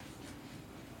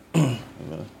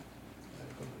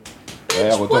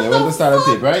Yeah, we'll tell you when to start the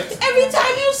tape, right? Every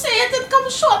time you say it, it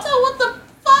comes shorter. What the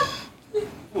fuck?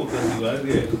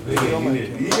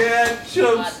 Yeah,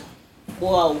 chumps.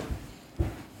 Wow.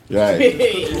 Right.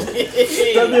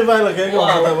 Tell me if I look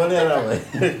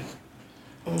at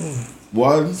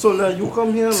One. Sola, you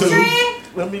come here.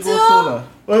 Let me go, two. Sola.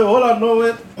 Wait, hold on, no,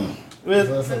 wait. Yeah,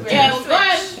 go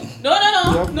ahead. No.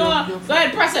 Go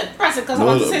ahead, press it, because I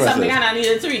want to say something and I need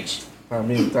it to reach.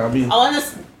 Tammy. I want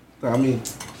to.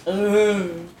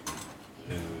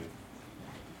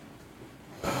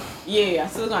 Yeah, I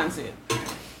still can't say it.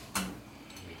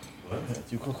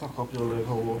 You can cock up your leg,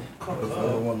 how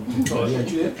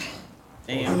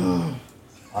Damn.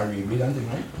 Are we read anything,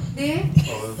 right? Yeah?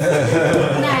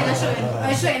 Nah, I'm showing.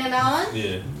 Are you showing it now?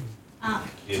 Yeah. Ah.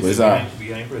 Where's that?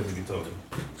 Behind President talking.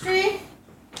 3,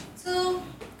 2,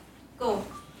 go.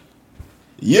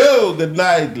 Yo, good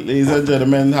night, ladies and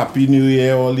gentlemen. Happy New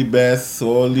Year, all the best,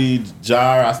 all the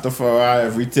Jar, Rastafari,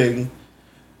 everything.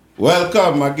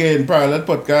 Welcome again, Parallel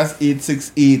Podcast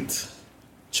 868,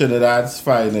 Trinidad's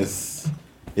finest.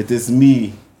 It is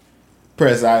me,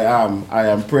 Prez. I am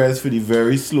Prez for the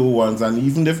very slow ones, and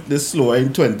even if they're slower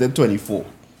in 2024.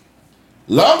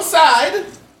 Alongside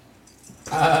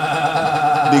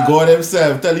the God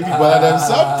himself, telling people that them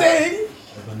something.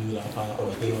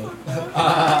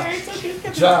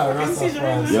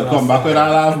 You come back with that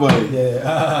laugh, boy.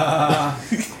 Yeah.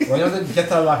 When you have to get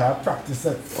a laugh, I practice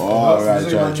it. Oh, right,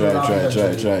 try.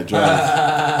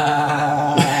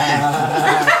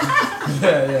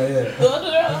 Yeah.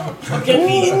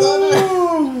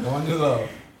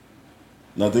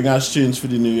 Nothing has changed for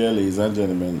the new year, ladies and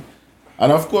gentlemen.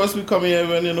 And of course, we come here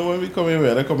when we come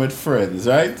here, we come with friends,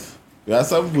 right? We have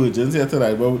some virgins here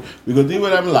tonight, but we're going to deal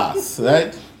with them last,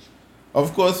 right?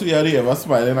 Of course, we are the ever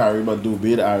smiling Harry, but do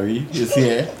bid Harry is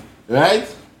here, right?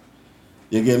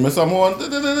 You give me someone,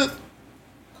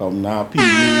 come now, P.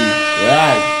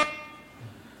 Right?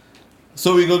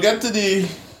 So we go get to the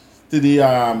we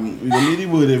go leave the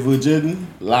birthday virgin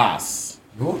last,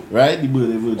 right? The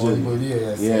birthday virgin,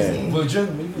 yeah.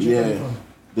 Virgin, yeah.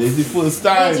 This is the first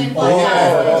time, Virgin.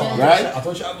 right? I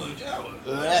thought you were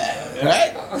virgin.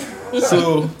 Right?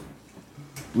 So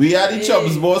we are the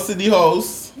Chubbs boss in the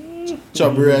house.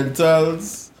 Chubb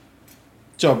rentals,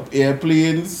 Chubb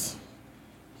airplanes,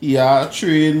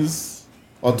 trains,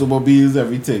 automobiles,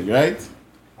 everything, right?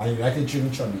 And you like to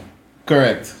drink chubby.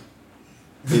 Correct.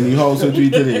 In the house with me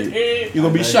today. You're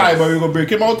going to be shy, but you're going to break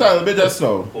him out a little bit just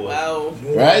now. Wow.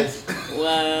 Right?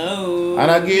 Wow.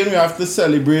 And again, we have to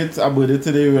celebrate our birthday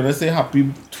today. We're going to say happy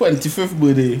 25th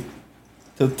birthday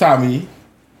to Tammy.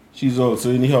 She's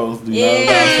also in the house doing all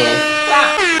that stuff.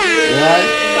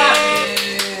 Right?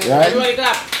 Right? Everybody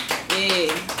clap. Yeah.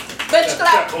 Bitch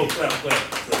clap. Clap.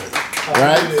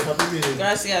 Right?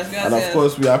 Gracias. And of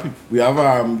course, we have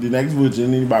the next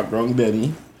virgin in the background,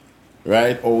 Benny.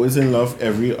 Right? Always in love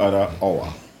every other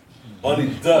hour. On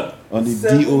the dot. On the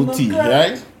DOT,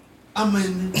 right? I'm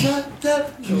in the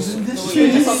dot, using the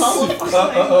streets.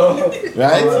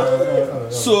 Right?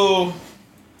 So,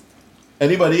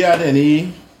 anybody had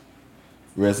any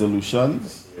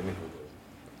resolutions?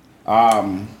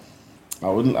 I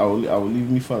will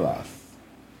leave me for last.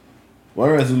 What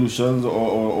resolutions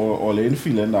or they ain't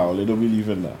feeling now, or they don't believe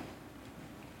in that?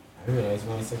 I realized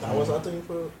when I said I was asking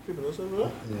for people to say, bro. yeah,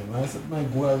 when I said my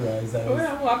goal, I realized that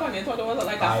Walk on, you thought it was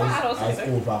like a fad or I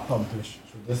something. over-accomplished.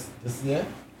 So this year,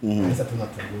 I set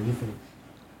enough to go for it.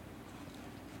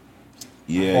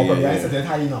 Yeah, Or probably I yeah. set it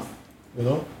high enough, you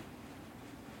know?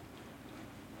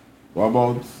 What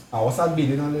about? I was not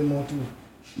bidding on them more too.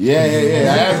 Yeah. I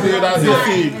agree with that. You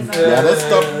see,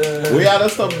 we had to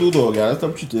stop do dog. You had to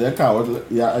stop treating your car wash,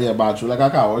 your bathroom like a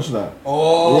car wash now.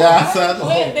 Oh! Yeah, son.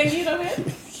 Wait, they need a bit?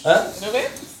 Huh? No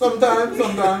bit? Sometimes.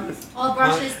 Or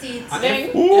brush his teeth. And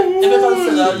if I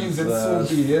consider using soup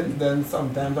ingredient, then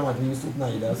sometimes I want to use soup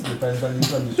neither. So it depends on the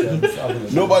conditions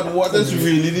available. No, but what is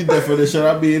really the definition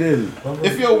of bathing?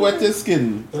 If you're wet your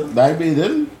skin, that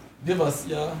bathing? Give us,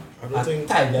 yeah. I don't think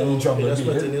Tiger in jungle that's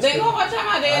what it bathing. is. They go much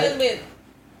time a day a little bit.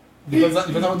 Because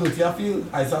I'm dirty, I feel.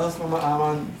 I saw us from my arm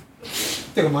and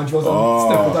take a man to us and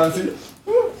step out and say,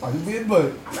 what you mean,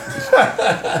 boy?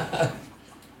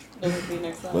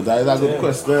 Next time. But that is a good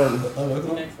question.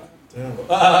 Next time. Damn.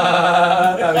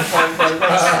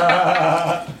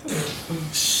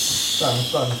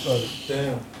 Thanks.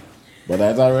 Damn. But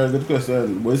that's a really good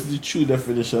question. What's the true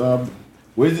definition of?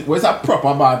 Where's a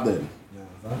proper bath then?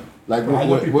 Like,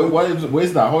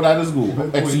 where's that? How that is go?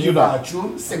 Execute that.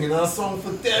 Bathroom, singing a song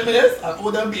for 10 minutes and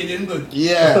all them bathing good.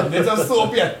 Yeah. There's a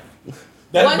soap yet.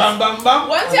 Then bam.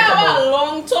 Once you have a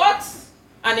long thought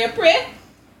and you pray,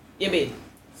 you bathe.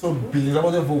 So building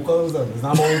about the vocals and it's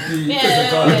not about the Yeah,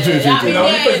 physical.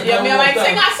 you might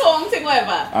sing a song, sing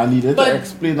whatever. I needed But- to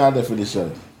explain our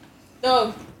definition.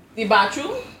 So, the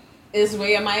bathroom is where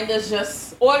your mind is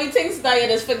just, all the things that you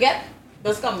just forget,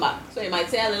 just come back. So you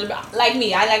might say a little bit, like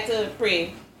me, I like to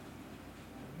pray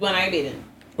when I'm bathing.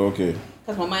 Okay.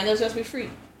 Because my mind will just be free.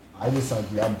 I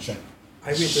disagree, I'm check. I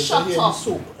waited Shut to hear the up.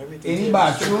 soap. I waited to Any hear the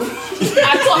bathroom,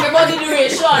 I'm talking about the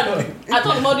duration. I'm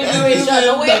talking about the duration,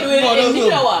 the way you do it in the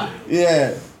shower.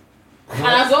 Yeah. And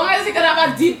as long as you can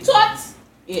have a deep thought,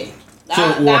 yeah.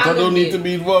 So water don't need to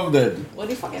be involved then. What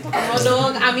the fuck are you talking about,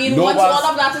 dog? I mean, No, once but- all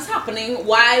of that is happening,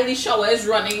 while the shower is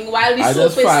running, while the I soap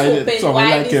just is find it soaping, something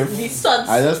while like the if suds.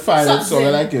 I just find it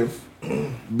something like if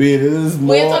bathing is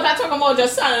Wait, more I'm talking about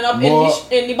just standing up more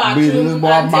in the bathing is bathroom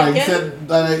more and taking. mindset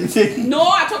than anything. No,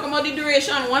 I'm talking about the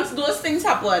duration. Once those things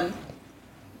happen,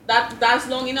 that's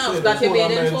long enough So that you're hold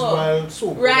bathing meds for. while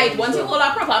soap. Right, once you hold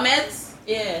our proper meds,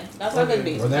 yeah, that's a good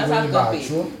base. when That's I a go in the good base.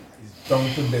 bathroom, it's down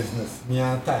to business. Me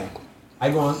and time. I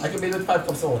can bathe with 5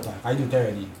 cups of water. I do it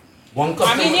already. 1 cup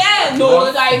I mean, to- yeah,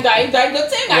 no, that's the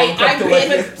thing. I bathe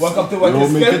with. 1 cup to You wet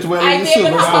don't the make it skin. well I in the bathe with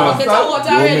silver half a stuff. bucket of water You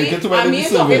don't already. make it well I in mean, the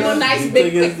talking silver. a nice The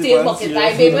big thing is, pigtail the bucket. fancy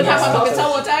I bathe with half a is- bucket of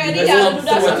water already. You I'll do that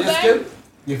wet your sometimes. skin.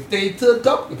 You take tilt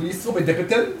up, you put the soap and dip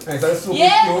it in, and start soaping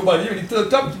Yeah. your whole body, you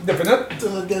tilt up, keep dipping it.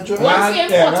 To get your Once the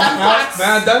important parts.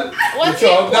 Man done. Once You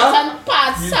the chop down. important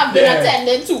parts have been Yeah.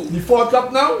 attended to. The 4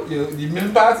 cup now, the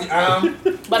middle part, the arm.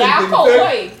 But I'm a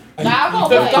cowboy. I'm a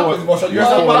The 5th cup cowboy. is wash out But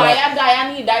yourself.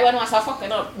 I need die when I start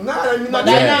fucking up. Nah, I mean But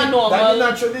naturally, that's not normal. that mean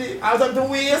naturally out of the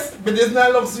waist, but there's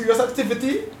not luxurious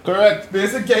activity. Correct.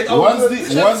 Basically, get out Once of the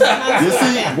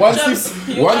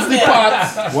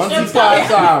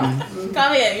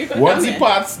Come here, you can once come the here.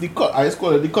 parts I just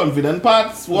call it the confident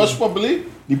parts wash properly,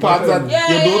 the parts that Yeah,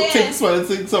 you don't yeah, think yeah.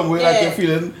 swelling somewhere like Yeah. you're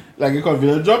feeling like a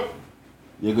confident drop,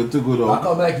 you're good to go How down.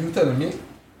 come like you telling me,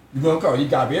 you gonna carry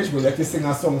garbage, but like you sing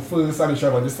a song first and you try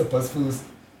about the slippers first.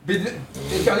 But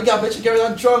you carry garbage, you carry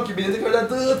that trunk, you need to carry that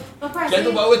dirt. But Get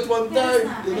over it one yes, time,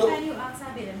 nah, you I know. tell you ask a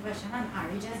bathing question and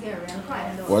Ari just get real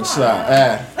quiet. and Watch don't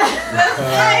that.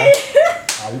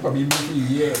 You probably need for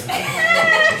years.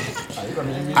 You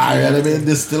probably need I really mean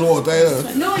distilled water.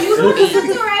 You know. No, you don't need to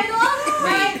right now.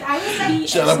 Right? I was like,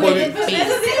 Shut up, waiting buddy. for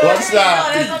this. What's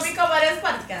that? That's what we cover this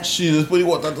podcast. She just put the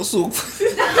water to soup.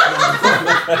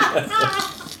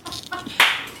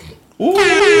 Ooh.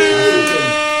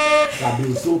 that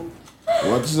blue soup.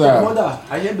 What's that? Mother,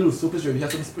 I hear blue soup is really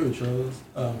has some spiritual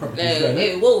properties.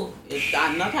 Hey, whoa.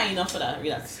 I'm not high enough for that.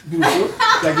 Relax. Blue soup?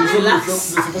 Like blue Relax.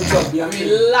 soup and zombie. I mean,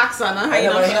 Relax, I'm not high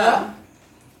enough for that.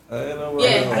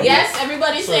 Yeah, yes,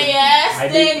 everybody say yes. I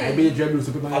Thing. made dread blue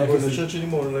soup in my I go to life. church in the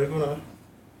morning, like, you know.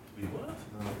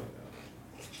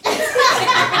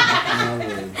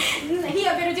 He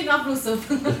a bit of blue soup.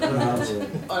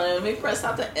 Let me press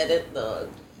how to edit the.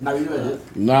 Now you know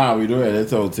it. Nah, we don't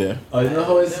edit out here. You know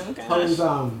how is Okay. how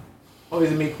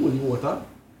is it make holy water?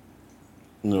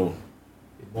 No.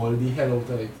 It boil the hell out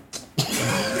of it.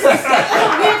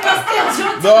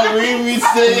 No, we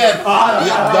stay yet.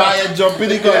 Nah, you jump in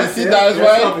the car. You see, that's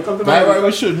why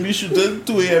we shouldn't be shooting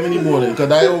 2 a.m. in the morning.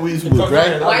 Because I always work,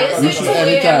 right? Why is We it should 2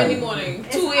 every a.m. in time. the morning?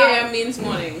 2 a.m. means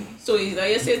morning. So either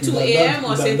you say 2 a.m.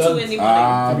 or say 2 in the morning.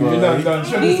 Ah, You boy. done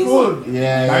should school.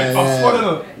 Yeah.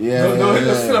 No, hit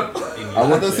the slip. I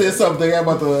want to say something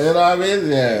about the, you know what I mean?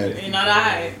 Yeah. You're not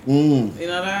high. Mm. You're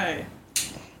not high.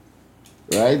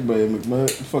 Right, but you make me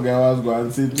forget what I was going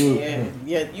to say too.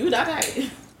 Yeah, you that high.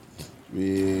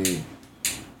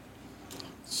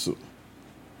 So,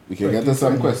 we can get to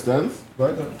some questions.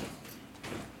 Right.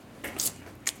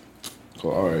 So,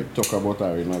 alright, talk about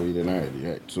Arena reading already,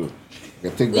 right? So, you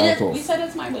can take that We off. said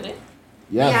it's my birthday.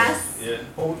 Yes. Yeah.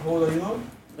 How old are you now?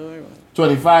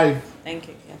 25, Thank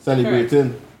you. Yes.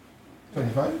 celebrating.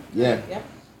 25? Yeah. Yep.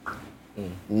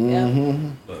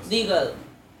 Mm-hmm. Legal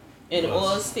in Plus.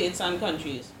 all states and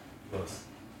countries. Plus.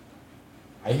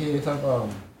 I hear it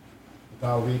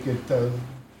have we could tell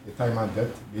the time and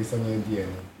death based on your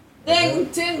DNA.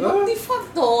 Ding, what the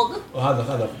fuck, dog? Oh,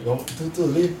 hold up. You want to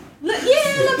leave? Let me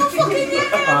fucking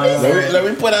get Let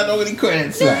me put that over the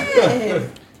credits. it.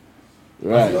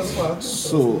 Right.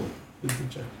 So,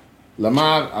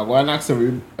 Lamar, I'm going to ask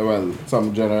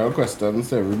some general questions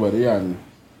to everybody and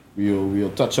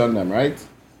we'll touch on them, right?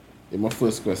 Here's my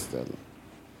first question.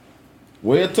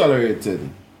 Were you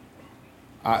tolerating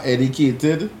an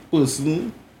educated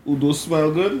person who don't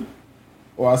smell good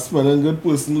or a smelling good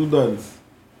person who does?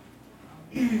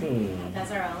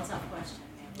 That's a real tough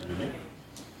question.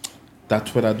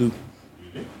 That's what I do.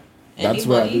 That's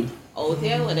what I Anybody do. out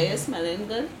there, whether you're smelling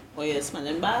good or you're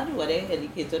smelling bad, whether you're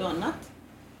educated or not.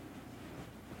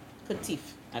 petite.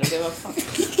 I don't give a fuck.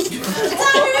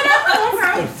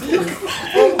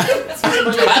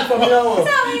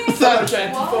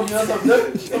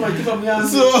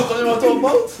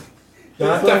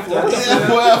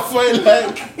 I feel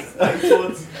like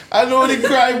I know the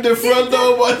crime different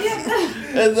though, but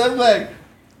it's just like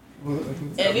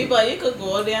Anybody could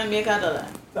go there and make a dollar.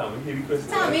 Tommy,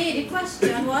 the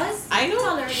question was I know.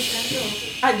 toleration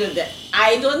too. I do that.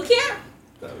 I don't care.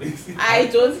 I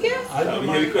don't care. I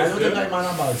don't think I'm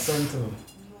man about son too.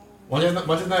 What is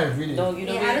not every day? No, you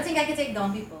don't. Yeah, I don't think I can take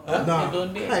down people. Nah,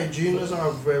 don't be. hygiene is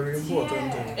a very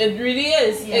important thing. It really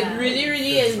is. Yeah. It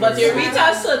really is. But you reach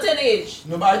a certain age.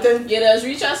 No, but I think You just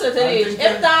reach a certain I age. think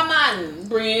If that man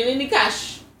bring in the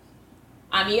cash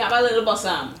and he have a little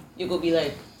bossam, you go be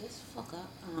like, this fucker,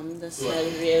 the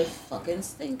smell real fucking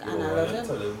stink and I love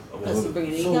him. Because he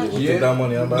bring in the cash. Take that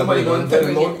money and buy nobody it. going to tell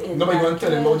him Bring it about in nobody going to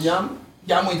tell him about cash. yam.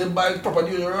 Yam going to buy proper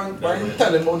deodorant. Why you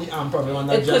tell him about the arm problem and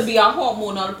not It could just be a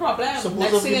hormonal problem. Suppose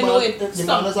Next if thing you the know, man, it if the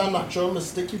man stops. is a natural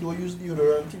mistake, you don't use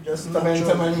deodorant, you just tell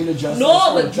natural. me the just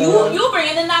No, but you bring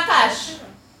it in that cash.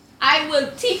 I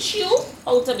will teach you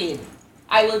how to bathe.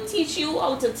 I will teach you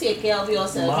how to take care of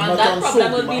yourself, Man, and not that on problem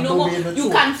soap, will be man, no don't more. bathe with You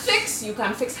soap.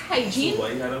 can fix hygiene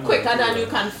Why you had a quicker money than to you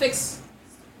that? can fix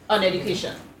an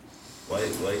education. Why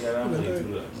you had a money to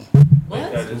that? Why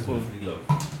What? you had this one free love?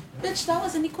 Bitch, that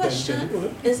wasn't the question.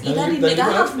 Then It's you- either the then you nigga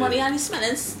have have to. money and he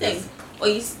smelling stink, or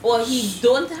he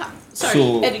don't have. Sorry,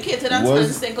 So, educated and was-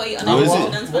 smelling stink, or he was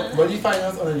uneducated it- and smelling. What do you find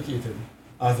as uneducated?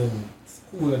 As in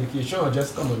school education or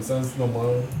just common sense,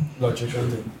 normal logic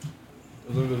and thing?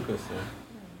 That's a good question.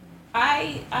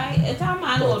 It's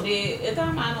a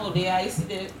man all day, I see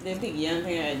the piggy and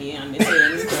thing already, and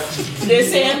they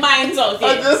saying minds out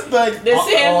I there. just like They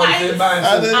saying they minds.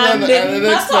 I And didn't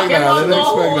not expect talking that. I about didn't no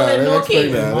expect hole that. I and didn't no expect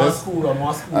cake. that. more That's- school or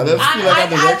more school. I just feel like I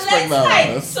didn't let's expect that. I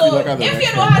fight. just So feel like I didn't if you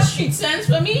expect don't that. have street sense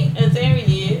for me, it ain't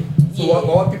really. So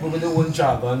what people with their own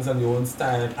jargons and their own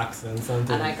style and accents and things.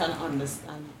 And I can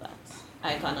understand that.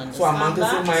 I can understand So a man to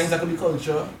say that. minds that could be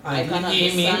culture. I And can if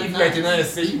you understand if that. writing an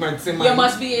essay, you might say You minds.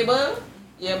 must be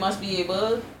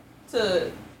able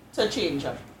to change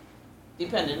up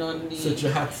depending on the. Such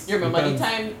a hats. You remember the Depends.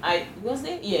 time I was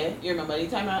there? Yeah, you remember the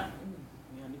time I.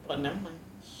 Never mind.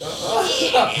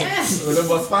 With the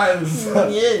bus files.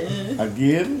 Yeah.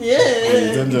 Again, Yeah.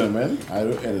 ladies and gentlemen, I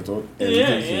don't edit out Yeah,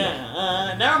 anything.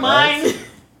 yeah. Never mind. If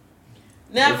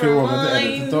you Never want me to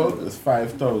edit mind. it out, it's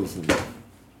 5,000.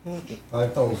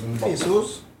 5,000 bucks.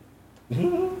 Pesos?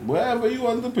 Wherever you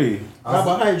want to pay. Nah,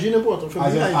 but hygiene important. For I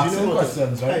me, just hygiene asking important.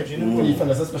 questions, right? Hygiene For important. you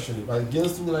fellas especially, but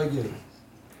girls too like girls.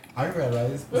 I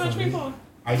realize Which personally, people?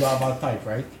 I do have a type,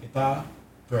 right? It's a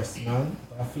breast man,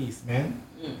 it's a face man,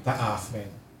 it's a ass man.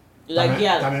 You like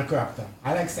That's girl? my character.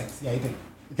 I like sex, yeah, I think.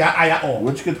 I all.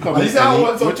 Which could come But in this is how any,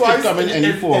 once or which could twice come in any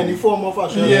Any form. form of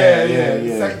fashion. Yeah,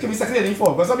 yeah. Sex can be sexy in any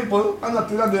form. Because some people are not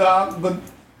doing that good.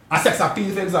 A sex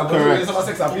appeal, for example. Correct. Some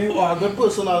sex appeal. Or a good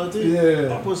personality.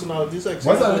 Yeah. A personality sex.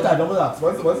 What's the other type? Double ask.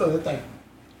 What's the other type?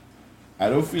 I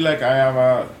don't feel like I have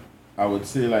a, I would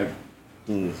say like,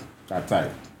 that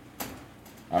type.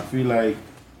 I feel like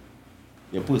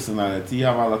your personality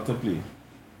have a lot to play.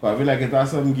 Cause I feel like it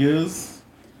has some girls,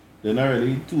 they're not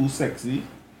really too sexy,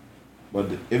 but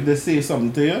if they say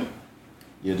something to you,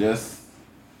 you just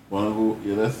wanna go,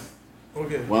 you just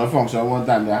Okay. wanna function one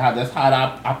time. They just had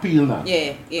a appeal now.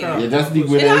 Yeah, yeah. You just dig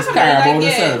with It them, has somebody care like, about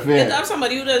yourself, It yeah. have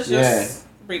somebody who does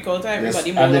just break out to everybody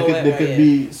Yes, more and or they could whatever, yeah.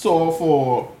 be so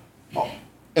for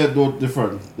adult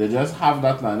different. They just have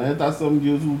that line. And that's some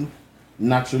girls who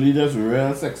naturally just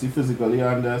real sexy physically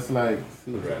and just like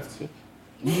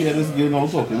you hear this girl now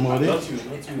talking about it. Not you.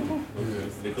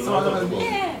 They could Some of not them talk is about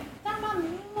Yeah, that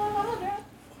man,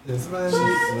 Yes, man.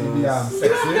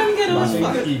 Sexy. them get But on I think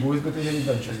fire. the ego is going to hit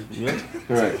eventually. Yeah,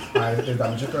 correct. And the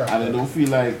damage your And I character. don't feel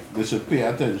like they should pay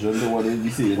attention to what they be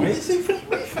saying. Why is he from?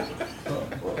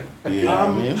 Yeah,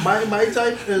 I mean. My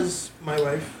type is my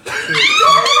wife.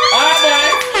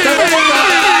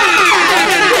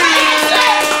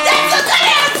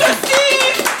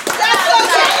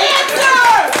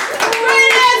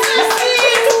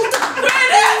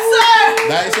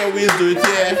 That is how we do it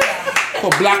here. For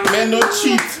black men don't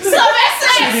cheat.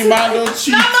 Trini Man don't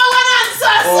cheat. Number one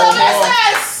answer,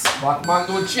 services. Batman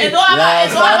don't It cheat. don't have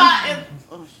it don't have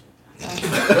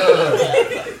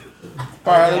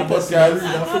Parallel podcast.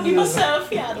 I be myself,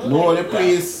 yeah. I don't No like other that.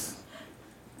 place.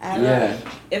 I don't- Yeah.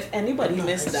 If anybody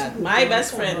missed that, my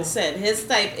best friend said his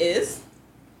type is.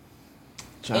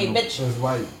 Hey, bitch. So it's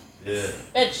white. Yeah.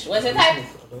 Bitch, what's your type? I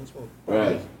don't smoke.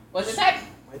 Right. What's your type?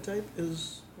 My type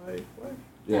is my wife.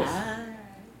 Yes. Ah.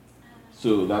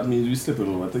 So that means we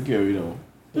slipping over to Gary now.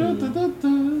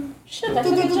 Shit, I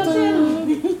forgot jump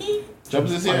in.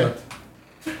 Chubbs is here.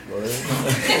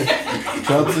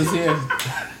 Chubbs is here.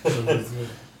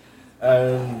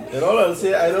 In all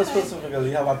honesty, I don't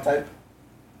specifically have a type,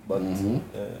 but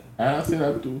I see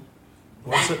that too.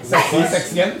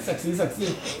 Sexy.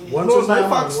 Once is my not man.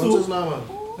 facts Once too. is not man.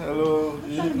 hello.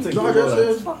 You think No, I about just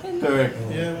that. said. Fucking. Correct.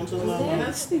 Yeah, once is not man.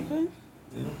 That's stupid.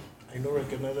 I don't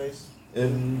recognize.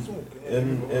 In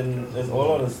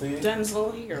all honesty,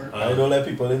 Denzel here. I don't let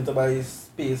people into my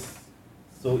space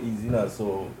so easy now.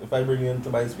 So if I bring you into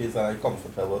my space and I'm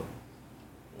comfortable,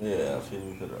 yeah, I feel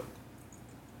you could rock.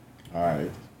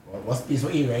 Alright. What space,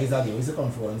 what area is that? Where's the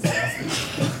conference?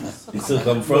 The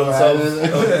circumference of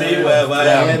me wherever I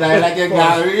am. Yeah, I like your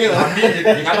gallery, you know.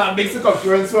 You got a big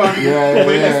circumference one. Yeah.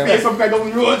 When the space some kind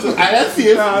of road. I see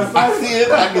it.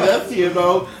 I can see it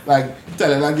now. Like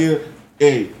telling like you,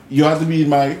 hey, you have to be in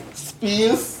my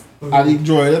space and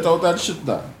enjoy it out that shit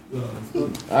now.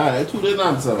 Alright, who didn't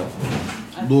answer?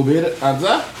 Dobie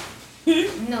answer?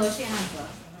 No, she answered.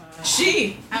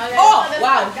 She. I was like, Oh, this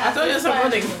wow. podcast I thought you were is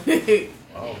fun. supporting.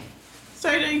 Wow.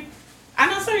 Sorry. I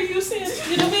know, sorry, you said,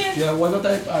 you know me. Yeah, what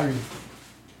type are you?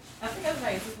 I think it's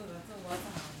very super. So what's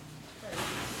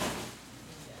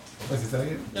What's it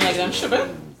saying? You like them sugar?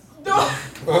 No.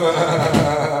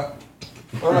 Alright,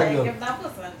 Like, girl. if that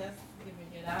person just giving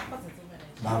you that positive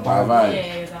energy. Bye bye.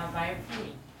 Yeah, it's a vibe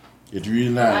free. It's really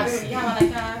I nice. really have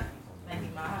like you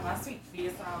might have a sweet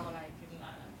face or like, you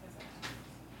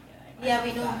know, yeah,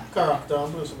 we know. Character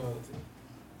and personality.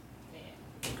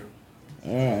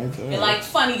 Alright. You like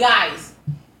funny guys.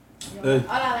 All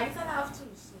I like to laugh too,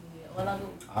 so all I do.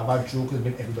 I have a joke that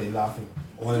make everybody laughing.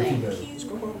 All the females.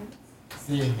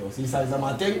 See, you see size of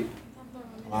my thing?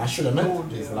 I should have meant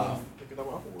just laugh. Pick it up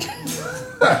afterwards.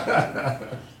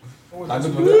 That's a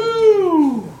good.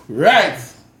 Woo! Right.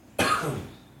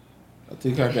 I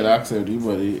think I can ask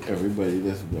everybody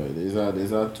this, boy.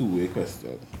 There's a two-way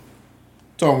question.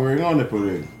 Tongue ring or nipple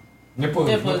ring? Nipples.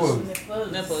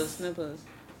 Nipples.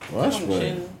 What,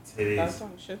 boy? That's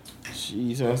some shit.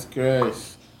 Jesus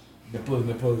Christ.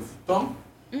 Nipples. Tongue?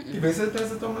 People say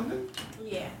there's a tongue on them?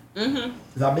 Yeah. Mm-hmm.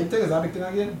 Is that a big thing? Is that a big thing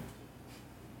again?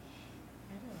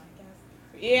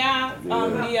 Yeah.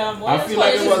 I What feel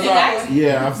like it was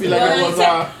I feel like it was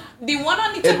a. The one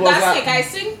on the It tip was that a- stick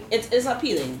icing, it is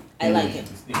appealing. I like it.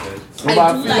 But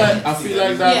I feel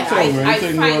like that Yeah, tongue ring I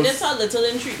thing find was. it a little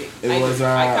intriguing. It was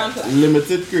I a can't lie.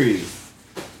 limited craze.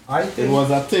 I It think.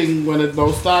 was a thing when it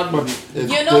don't start, but it You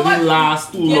know didn't what?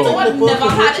 last too You know long. what? The Never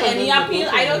had person- any the appeal.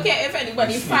 person- I don't care if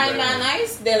anybody find man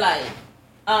nice. They're like,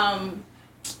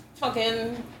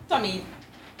 fucking Tommy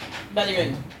belly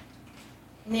ring.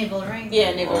 Navel ring.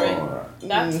 Yeah, neighbor ring. Alright.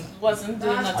 That wasn't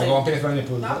doing That's- I nothing. gonna pay for my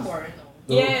nipples. Not boring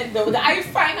though. Yeah, I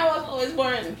find I was always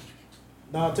boring.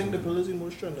 Nah, I think the pill is the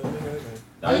most trending thing right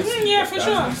now. Yeah, for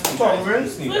sure. Tongue ring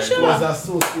For sure. was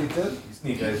associated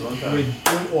Sneak eyes one time. with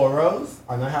good orals,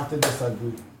 and I have to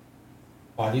disagree.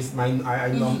 Or this mine,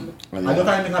 I know. I don't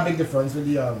think it make a big difference with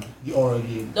the oral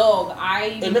game. Dog,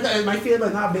 It might feel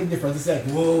but not a big difference. It's like,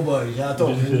 whoa boy, you're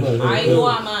talking. I know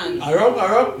a man.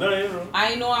 Aram. No, you know.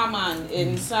 I know a man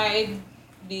inside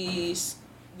the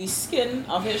skin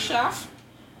of his shaft.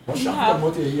 What You shop have-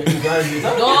 about here? You guys,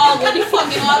 Dog, what the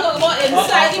fucking all about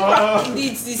inside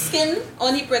the skin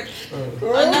on the prick.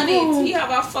 Underneath, he have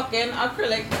a fucking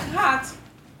acrylic heart.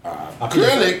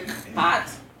 Acrylic. Heart.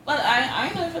 But I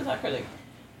don't know if it's acrylic.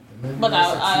 But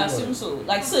I assume so.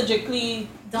 Like surgically.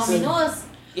 Dominoes.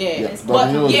 Yeah. Yeah, But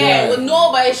dominoes, yeah, yeah. well,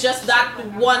 no, but it's just that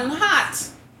one heart.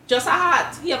 Just a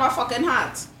heart. He have a fucking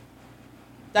heart.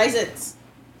 That is it.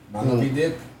 Man, we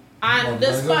did. And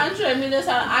this man showed me this,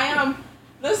 and I am.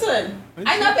 Listen,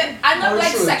 I'm not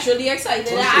like sexually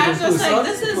excited. I'm just like,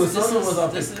 this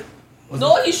is.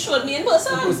 No, he showed me in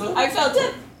person. I felt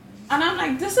it, and I'm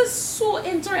like, this is so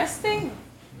interesting.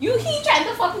 He trying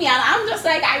to fuck me, and I'm just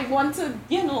like, I want to,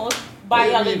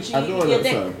 biology. I don't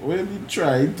understand. Where did you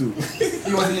try to?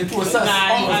 He was in the process.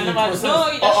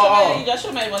 He just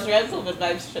showed me it was real COVID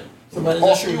vibes shit. Somebody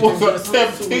just He shoot was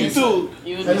attempting to.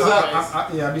 You Yeah,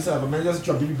 surprised. I'll be sorry, but man just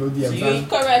drop people DMs. You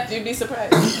correct. You'd be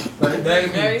surprised.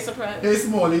 Very surprised. Hey,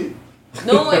 Smalley.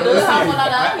 No, it don't have all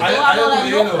of that. It don't have all that.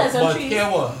 No but pleasantries. here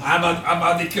what? I'm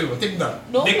about the killer. Take that.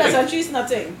 No Dick pic. pleasantries.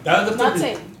 Nothing. That's the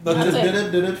Nothing.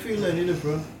 Did it feel any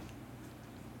different?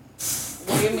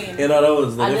 What do you mean? In other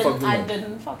words, I they fucked him.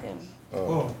 didn't fuck him.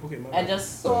 Oh, okay, my I bad.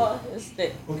 just saw his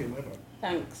dick. Okay, my bad.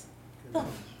 Thanks.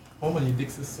 How many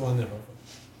dicks is Swan ever?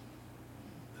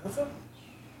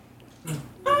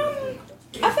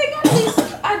 I think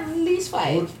at least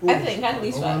 5. I think at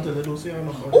least 5. Don't say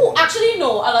enough. Oh, actually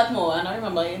no, a lot more. And I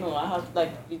remember, I have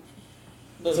like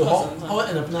So how I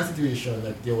end up in a situation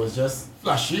like they was just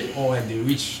flashy or when they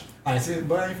reach and I say,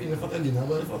 boy, if you in the fucking dinner,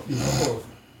 what the fuck you fuck off?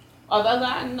 Other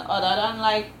than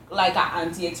like an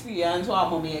auntie experience or a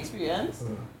mommy experience,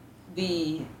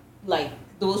 the like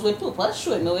those with purpose,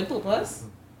 showing me with purpose.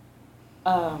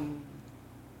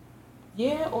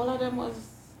 Yeah, all of them was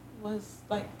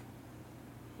like,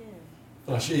 yeah.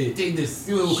 Flashy, take this.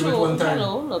 You were looking at one time.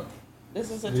 Hello, look.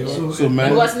 This is a Yeah, thing. So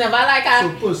man, It was never like a.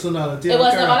 So personality. It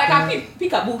was and never like a character.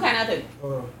 peekaboo kind of thing. Oh,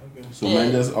 okay. so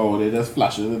man just they just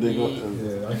flashes and they go.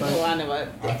 Yeah, I No, find I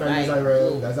never. I find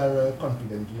that's a real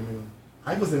confident game. You know.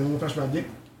 I was the flash my dick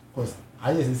because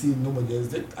I just see nobody else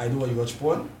dick. I know what you watch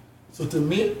porn. So to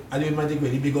me, I don't my dick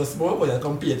really big or small, but I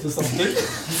compare it to something.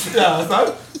 Yeah,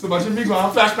 understand? So much me go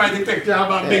and flash my dick picture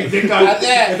about big dick. When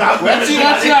she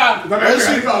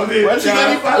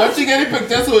get the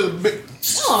picture, so it's big.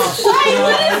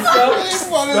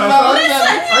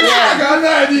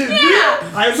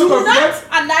 I'm so confident.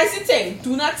 And that's the thing.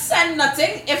 Do not send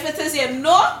nothing. If it is a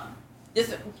no,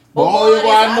 just. Boy, you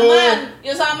want more?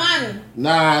 You're a man.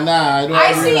 Nah, I don't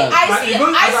I want see that.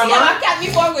 a cat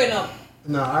before growing up.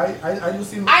 No, I do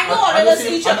see. I know all of us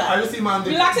see each other. I do see man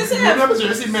dick. Relax yourself. You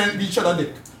never see men be each other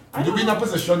dick. You be in a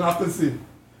position after see.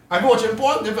 I'm watching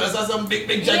porn. The person has some big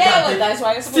Yeah, but gigantic. that's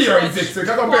why it's supposed Steroid dick. So you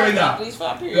can't compare it now. Please for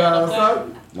a period Yeah, of time.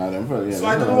 understand? Nah, them for So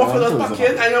I don't know what for those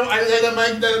packet. I know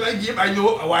my game. I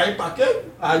know why I pack it.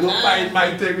 I don't find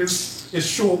my thing is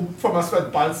shown from a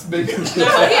sweatpants big. No,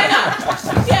 here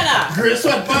now. Great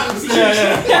sweatpants. Like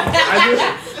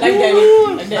that.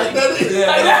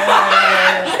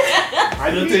 I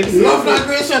don't think so. Love that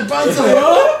great sweatpants.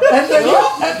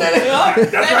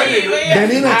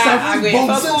 Then in a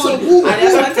bouncing so ooh. I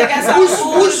just want to get some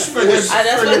food. Push. I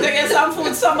just want to get some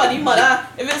food. Somebody mother,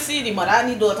 if you see the mother and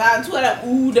the daughter and two of them,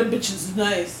 ooh, them bitches is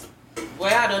nice. Boy,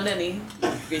 I don't know any.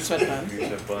 Great sweatpants.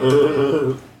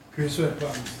 Great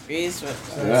sweatpants. Great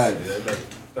sweatpants. Right.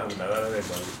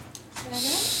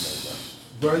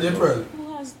 Burn your pearl.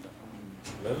 Who has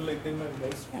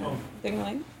thing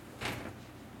like?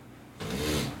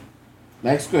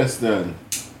 Next question.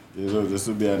 This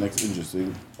will be our next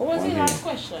interesting. What was the one last here.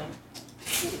 question?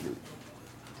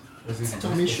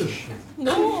 Tommy shush.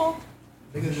 No.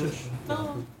 Nigga shush.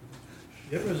 No.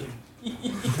 Yeah, Rosie.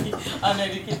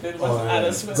 Uneducated was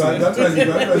Anna Smith. That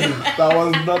That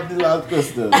was not the last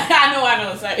question. I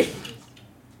know, sorry.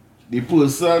 The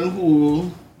person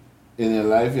who in your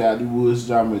life you had the worst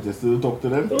jam with, you still talk to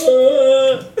them?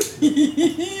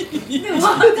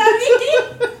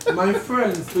 My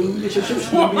friends, the relationship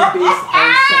should be based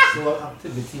on sexual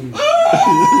activity.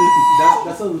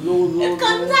 That's a low It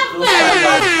comes up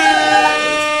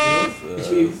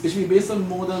It should be based on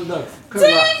more than that.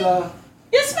 Character.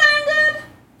 You smelling good?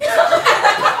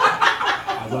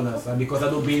 I don't understand because I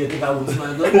don't bathe, I think I won't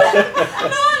smell good. No,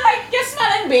 like you're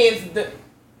smelling bathed.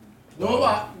 No,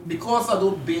 but because I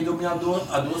don't bathe, I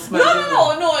don't smell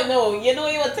good. No. You know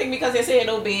you would think because you say you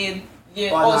don't bathe, you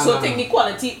Oh, also no. think the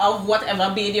quality of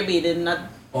whatever bathe you're bathing not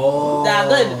Oh. that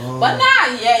good. But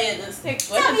nah, just think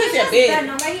when you take your bathe.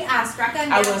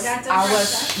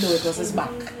 It was his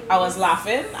back. I was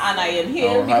laughing and I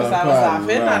inhaled because I was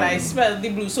laughing and I smelled the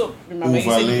blue soap. Remember you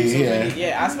said blue soap? Overlay,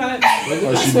 Yeah, I smelled it.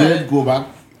 Oh, she did go back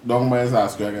down by his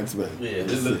ass crack and smell. Yeah, it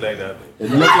looked like that. It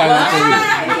looked like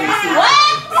that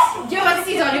What? You want to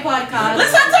see it on the podcast?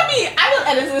 Listen to me. I will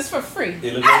edit this for free.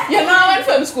 You look like, You know I went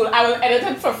film school. I will edit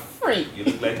it for free. you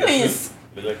look like Please.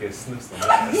 You look like a sniff.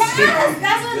 Yes,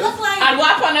 that's what it look like. And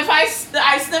what happen if I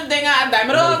sniff thing at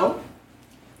diamond dog?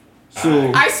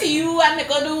 So, I see you and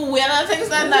Nico do weirder things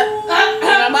than that.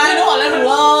 And I know all them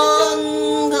long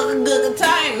good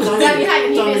time. Now you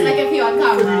hiding your face like if you're on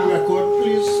For the camera. record,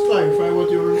 please clarify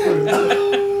what you're referring to.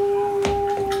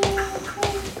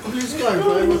 Please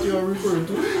clarify what you're referring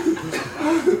to.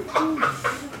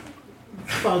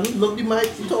 Pardon, look the mic,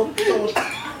 talk.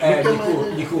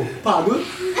 Nico. Pardon?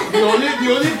 The only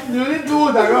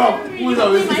dude that up who is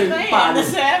always saying pardon.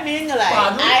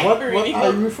 What really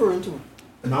are you referring to?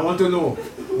 And I want to know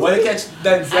why you catch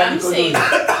that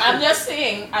I'm just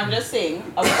saying,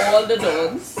 of all the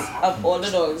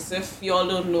dogs, if y'all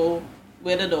don't know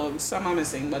where the dogs, some are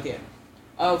missing, but yeah.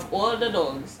 Of all the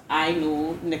dogs, I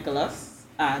know Nicholas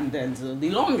and Denzel the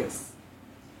longest.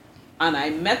 And I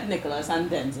met Nicholas and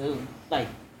Denzel, like,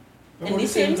 in the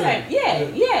same time.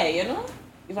 Yeah, you know?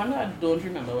 Even though I don't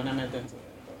remember when I met Denzel.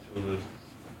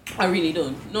 I really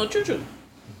don't. No, true.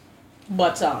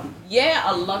 But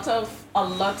yeah, a lot of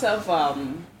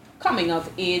coming of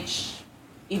age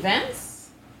events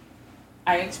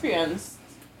I experienced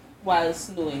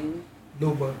whilst knowing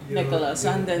No, but Nicholas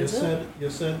and Denzel. You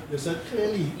said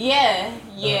clearly. Yeah.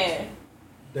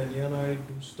 Denny and I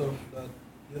do stuff that,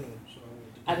 you know, so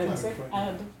I I don't wanted to say, clarify. I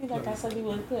don't feel like I said the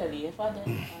word clearly. If I did,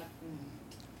 Alright.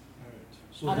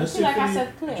 So I don't just feel like say I for said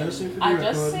the- clearly. just say for the I record-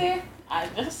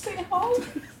 just say how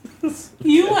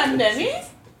you and Dennis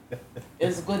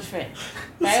is good friends.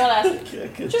 That's all I say.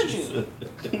 Choo-choo.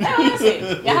 That's all I say.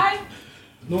 You high?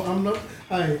 No, I'm not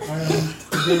high. I am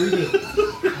very good.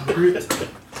 I'm great.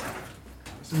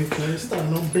 Let's make sure you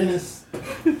stand on business.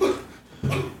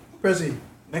 Prezi,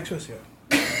 next question.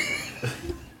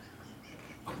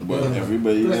 But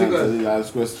everybody Let's answer go. the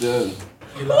last question.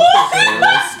 The last question.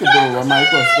 Let's skip over my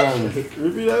question.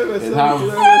 Repeat that question. It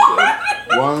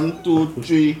have 1, 2,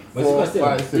 3, What's the 4, question?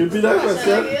 5, 6. Repeat that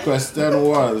question. Question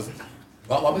was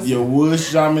What was your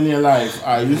worst jam in your life.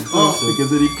 Are you still speaking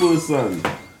to the person?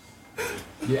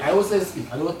 Yeah, I always say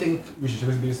speak. I don't think relationship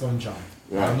is based on jam.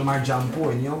 Yeah. I don't know my jam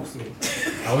poor anyhow, so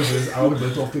I was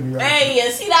just talk to me right. Hey,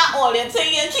 you see that all the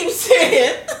thing you keep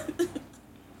saying?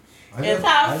 It's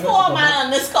have 4 man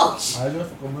on this couch. I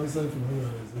just fuck myself in my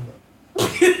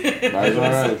realizing That's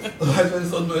alright. that. I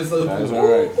just don't know myself. That's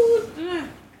alright.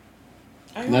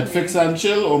 I Netflix and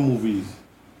chill or movies?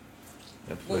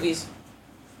 Movies.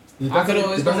 I could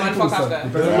always go and fuck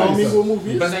after. You want me to go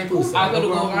movies? Depends on person. I could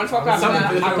go and fuck after.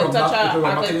 I could touch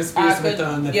I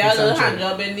could get a little hand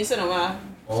job in the cinema.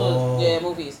 So, yeah,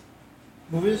 movies.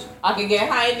 Movies? I could get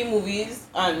high in the movies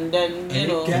and then, you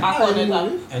know, Get I high call in it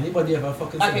up. movies? Anybody ever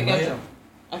fucking I can cinema? get you.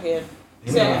 I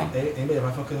can. Anybody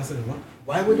ever fucking cinema?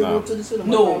 Why would you No. go to the cinema?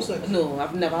 No, to have sex? no,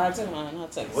 I've never had cinema and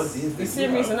had sex. What is The this?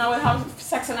 same reason I would have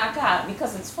sex in a car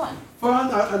because it's fun. Fun.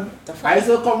 The fun. I used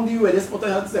to come to you when this spot I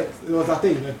had sex. It was a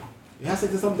thing. Like, you had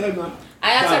sex sometime, man. I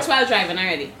had Yeah. sex while driving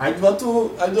already. I do it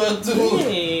too.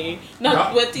 Hey, not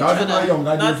That- with each that was other. my younger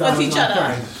Not days, with I was each not other.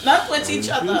 trying. Not with each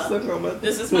other.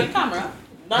 This is my camera.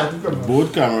 Not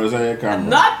Both cameras are your camera.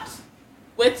 not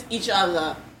with each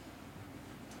other.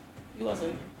 You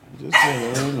wasn't. Just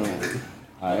saying, I don't know.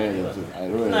 I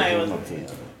don't No, I know wasn't. nothing.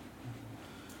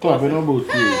 Clubbing or both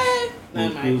cruise? Hey.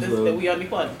 Never mind. cruise, This, we on the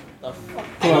pod. The fuck? I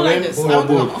Clubbing don't like this. or I don't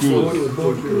boat know. cruise?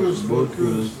 Boat cruise. Boat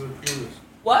cruise.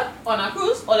 What? On a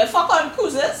cruise? Or they fuck on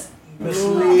cruises? The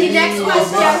next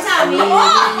question,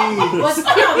 Tommy. What's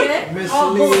clubbing? Miss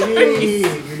Oh, Lady,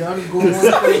 you don't go on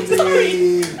from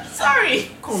me.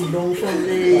 Sorry. Come down from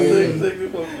me.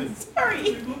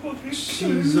 Sorry.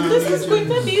 She's This is going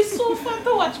to be so fun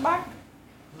to watch back.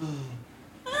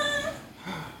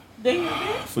 Ding, ding.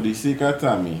 For the sake of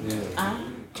Tammy, Ah.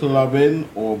 clubbing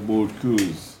or boat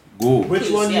cruise? Go. Which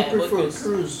Cruise, one you yeah, boat prefer? cruise.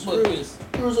 Cruise. Boat cruise.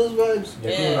 Cruises vibes.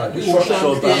 Yeah. The Short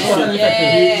Short and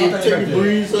Yeah. Take the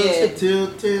breeze and Yeah. stick to your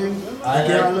thing. I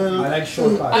Get a like, little. I like short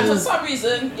And for parties. some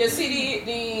reason, you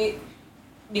see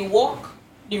the walk,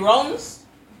 the rounds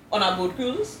on a boat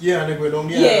cruise. Yeah, and they go down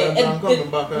the Yeah, island and it,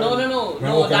 coming back. no,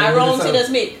 Well, okay, that I'm rounds gonna it does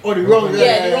make. Oh, the wrong.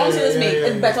 Yeah, the rounds it does make.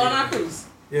 It's better on a cruise.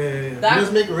 Yeah. That-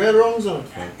 Just make red wrongs on.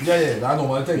 Yeah, that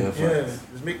normal thing. Yeah.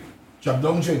 Just make. Drop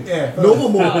down drink. Yeah. No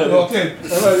more. Okay.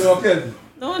 Okay.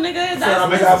 No, nigga, So I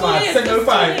make that's a man, too late. single It's too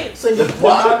five. late. Single.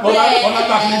 One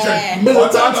back in the drink.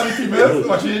 Militant. One female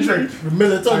watching the drink.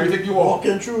 Militant. I take you walk.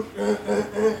 Walking through.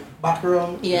 Back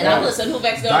around. Yeah, that person who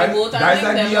vexed on the boat and That's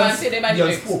think like them and say they buy the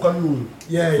drinks. unspoken rule.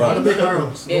 Yeah, you gotta make a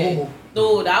rounds. No Yeah. more.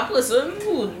 So that person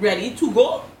who ready to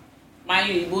go,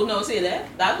 my boat now say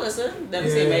that person, them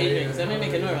say buy drinks, them ain't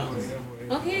making no rounds.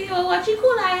 Okay, yo, what you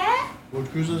cool eh? Boat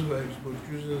cruises vibes. Boat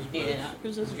cruises vibes. Yeah,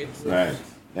 cruises drinks. Right.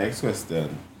 Next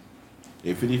question.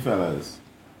 If for the fellas,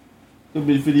 could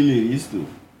be for the ladies too.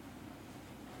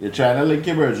 You're trying to link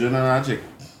your virgin and a chick.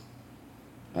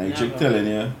 And your chick Never. telling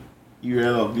you, you're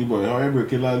an ugly boy. How you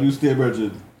break it like you stay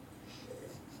virgin?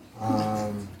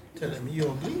 Tell them you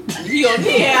ugly. You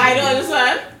ugly? Yeah, I don't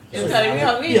understand. You're telling me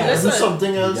ugly? Yeah, do Listen.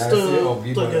 something else Yeah, to say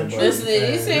ugly, get but- through. Listen,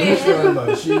 he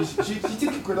say. She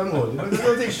think you could on all. I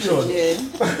don't think she would.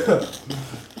 Yeah.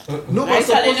 No, I but suppose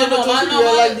telling if you, you no, just man, no,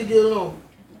 really man. like the girl now.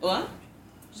 What?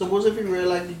 Suppose if you really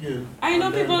like the girl. I know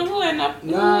people who end up,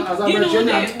 Nah, as a you know, virgin,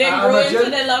 they as a grow virgin, into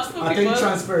their love for I people. think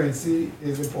transparency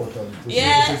is important.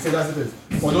 Yeah. To say that it is.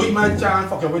 Although you might try and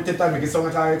fuck your with it and make it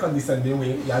sound like a condescending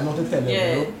way, you are not to tell them,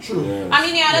 Yeah. you know? True. Yeah. I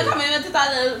mean, yeah, they come in with it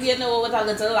a little, you know, with a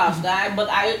little laughter, but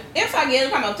if a girl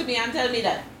come up to me and tell me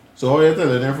that, So how you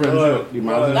telling your friends Alright. the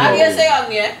man that girl say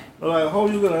ugly, yeah? Like, how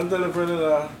you gonna tell a friend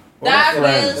that? That friend,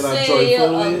 girl in a say you're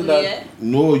joyful way, ugly, that- yeah?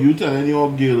 No, you telling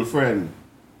your girlfriend.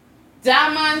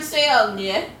 That man say ugly,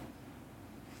 yeah?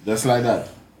 Just like that.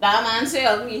 That man say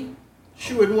ugly.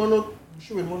 She wouldn't want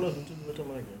nothing to do with him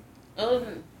again. Oh,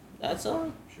 that's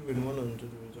all. She wouldn't want nothing to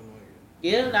do with him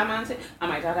again. Girl, that man say, I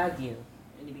might have that girl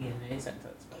in the beginning of the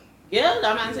sentence, but girl,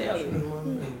 that man say She ugly. wouldn't want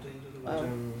anything to do with Wow.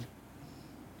 him.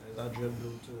 dread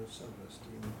built to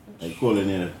self-esteem. I call in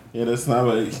here. Yeah, that's not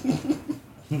right.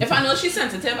 If I know she's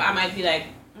sensitive, I might be like,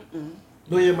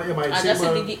 No, you might I say, just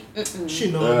but say,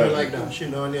 she know you like that. She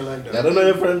know you like that. I don't know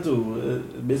your friend too.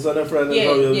 Based on your friend and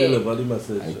how you deliver the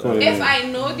message. if I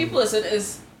know the person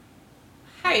is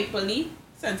hyperly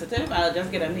sensitive, I'll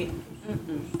just get a name.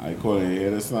 I call in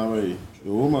here. That's not right. The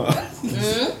woman.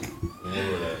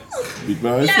 Big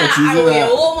man, Yeah, scotches I in will. there.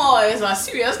 Oh, it's a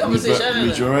serious conversation.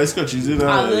 Big man, scotches in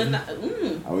I'll there.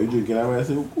 learn. How you drinking? I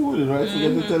say, oh, cool, right?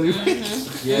 Forget to tell you.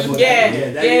 Yeah,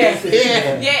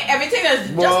 everything is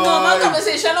just normal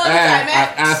conversation all the time,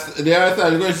 man. The other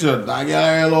time, you go shut. That girl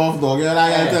I love, dog. Girl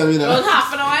I tell me About that.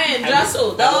 half an hour in, just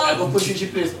so, I dog. go put she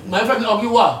place. My friend ugly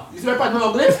what? You see my partner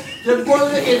ugly? Just go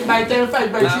to the 8 by 10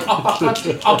 5 by 3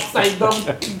 uppercut upside down.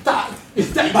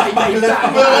 It's time by Let me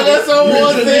get some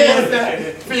more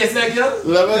thing. face like you.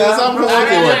 Let me get some more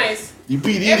thing. Nice. The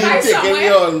PD If I didn't take somewhere-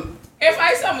 it on. If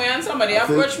I somewhere and somebody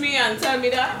approach me and tell me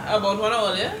that about one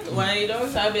of them, one of the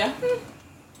dogs, I'll be like,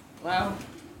 wow.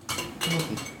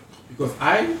 Because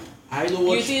I don't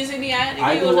watch. Beauty is in the eye.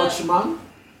 I don't watch man.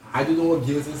 I don't know what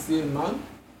girls is saying, man.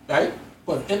 Right?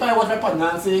 But if I watch my partner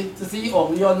and say to see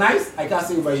oh you're nice, I can't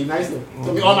say very nice.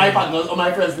 To be all my partners, all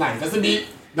my friends nice. That's to be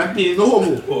that means no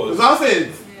homo. That's what I'm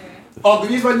saying.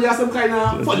 Ugly is when you have some kind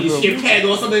of funny shaped head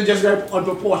or something just very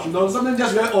unproportional, something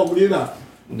just very ugly now.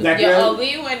 Like You're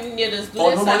ugly when you just do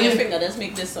Oh, this no and your money. finger just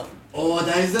make this up. oh,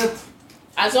 that is it.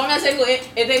 As long as it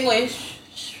ain't going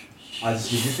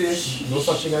As you say, no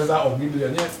such thing as that ugly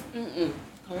billionaire.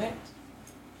 correct.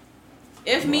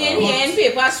 If me in here in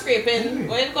paper scraping,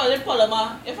 what you call it,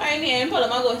 polymer, if I in here in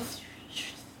polymer go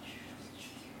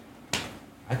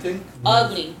I think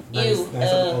ugly, nice you,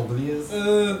 and ugly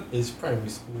is primary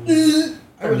school.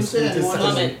 I wouldn't say Primary school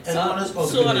anyone to is secondary. Moment. ugly. So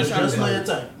It's just unattractive. not your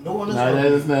type. No one is Nah, that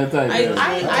ugly. is not time. I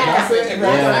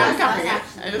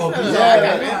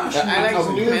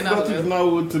It's not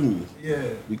good to me. Yeah.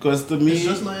 Because to It's me,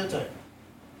 just not your type.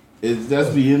 it's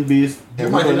just being based. You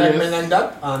might like everybody men else- like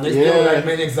that, and next Yeah. day you like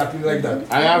men exactly like that.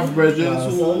 I have brethren Yeah,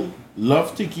 who so-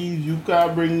 love tickies. You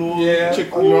can't bring no Yeah.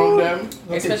 chick around them.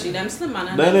 Especially them slim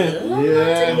man. Then it-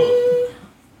 Yeah.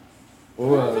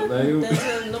 Oh, that you.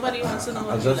 Nobody wants to know I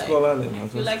what you just like. call her name.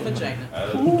 You like vagina.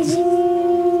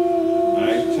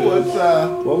 What's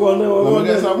What one there? What Let one me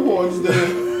get there? some horns there.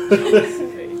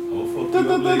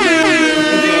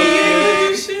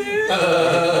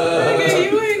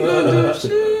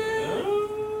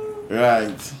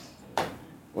 Right.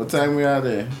 What time we are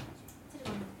there?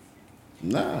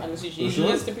 Nah. And she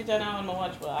used to pretend I don't know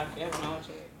watch, but actually I don't know watch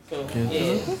it. So,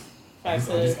 yeah. 5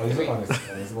 to 3.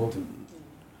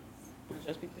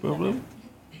 Just be Problem?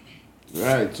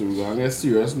 Right, so we're gonna get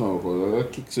serious now because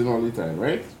that kicks in all the time,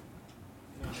 right?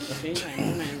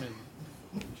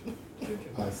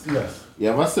 Yes. You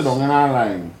ever sit down in a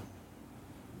line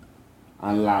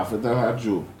and laugh at a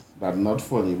joke that's not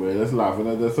funny, but you're just laughing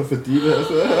at the fatigue? Yeah.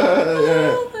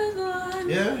 Oh my god.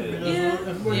 Yeah.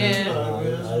 Everybody Yeah.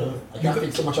 does that. I can't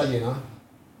think so much again, huh?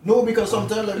 No, because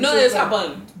sometimes like, No, it's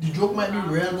happened. the joke might be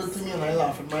real to me and I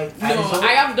laugh at my No,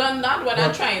 I have done that when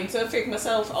I'm trying to fake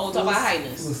myself out of a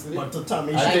highness. Firstly, But to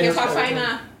Tammy, I Like think if I find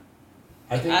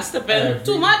I think I step in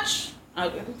too much, I'll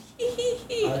go, I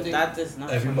think that is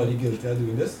not everybody guilty of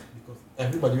doing this because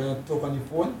everybody when I talk on the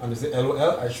phone and they say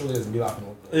LOL, I show them be laughing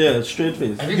out. Yeah, straight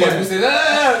face. Everybody will say or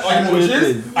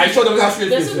emojis, I show them that straight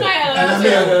This face. is my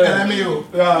LMAO, LMAO.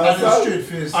 Yeah, That's a that's straight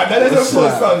face. that is a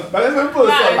person. That is a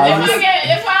person.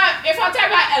 If I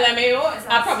type out LMAO,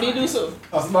 I'll probably do so.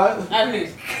 That's mad. At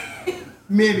least.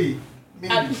 Maybe. I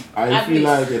At feel least.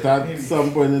 like it at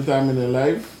some point in time in your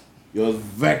life, you're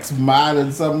vexed mad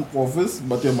in some office,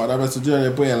 but your mother message you and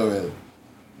you put LOL.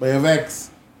 But you're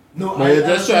vexed. No, But you're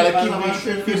just trying to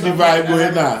keep the vibe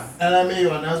going now.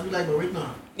 LMAO, and I'll be like, but wait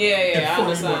now. Yeah, It's I funny,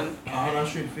 understand. but I have a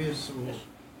straight face, so.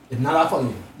 It's not that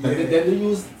funny. Yeah. Then they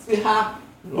use say ha.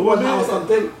 One or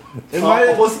something. In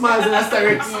my- Or smiles and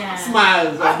asterisks. Yeah.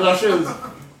 Smiles and blushes.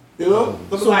 You know?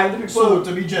 To smile to people. So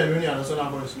to be genuine, yeah, that's what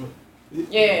I'm going to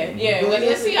Yeah. When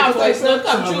you see our voice note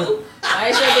come true,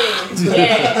 I said,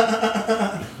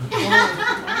 yeah.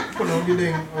 put on the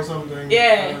thing or something.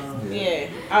 Yeah.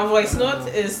 Our voice note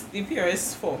is the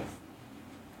purest form.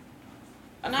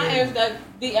 And I have that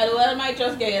the LOL might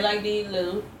just get you like the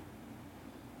little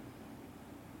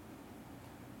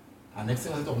And next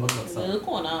thing I talk about WhatsApp.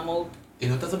 corner mouth. You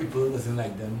know, there's some people doesn't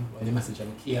like them when they message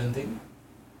them K and thing.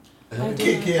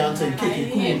 KK and say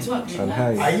KK cool. And hi.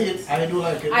 I don't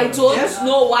like it. I don't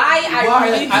know why. I Why?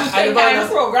 really do I think don't I'm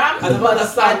understand. programmed, I don't but I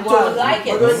understand don't why. like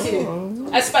What do I it. say?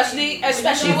 Especially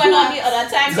when on the other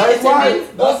time you That's hit why. him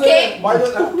with That's okay. it. Why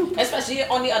don't Especially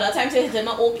on the other times you hit him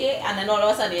with okay, and then all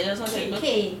of a sudden you just want to say,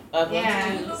 Okay. look,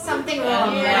 Yeah. Something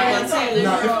wrong. Yeah.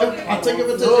 Now, I think if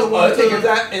it's no, one take it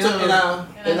that in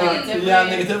a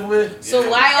negative way. So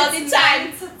why all the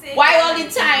time? Why all the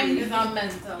time It's not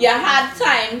mental. you had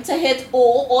time to hit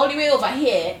O all the way over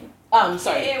here?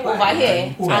 Sorry, over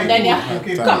here, and then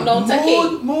you come down to K.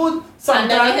 Mood. And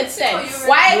then you hit send.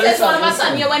 Why is this all of a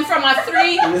sudden you went from a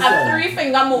three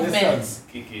finger movement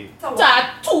Kiki. to a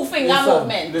 2 finger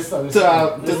movement? Listen.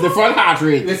 To the front heart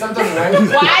rate. Listen to me, right?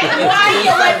 Why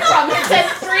you went from hitting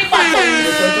 3 buttons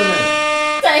Listen to me.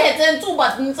 to hitting 2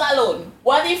 buttons alone?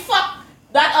 What the fuck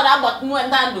that other button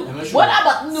went and do? What that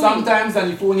button do? Sometimes on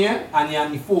the phone here, and you're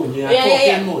on the phone, you're Yeah.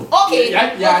 talking mode. Okay,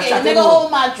 Yeah, chatting nigga mode.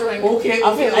 hold my drink. Okay.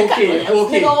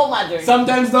 Nigga hold my drink.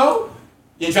 Sometimes though,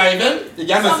 you're driving, you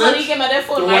get a Somebody message. give me their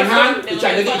phone. To my one hand, phone. you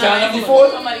try to get each They other on want the my phone.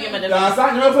 Somebody give me You their phone.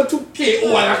 understand? You know, for 2K,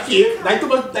 oh, and a K. Like too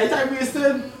much time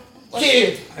wasted. K.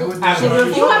 I would You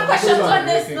have questions on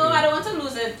this? No, I don't want to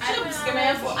lose it. Chips, give me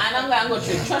your phone. And I'm going to go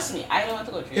through. Trust me, I don't want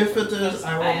to go through. If it is,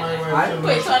 I want my wife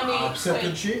Put it to on me. upset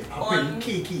and shit, I'll put On-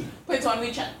 Kiki. Put it on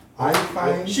WeChat. I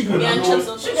find She Me gonna and know.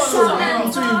 Chips. She So going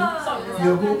happy to to you.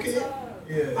 You're okay?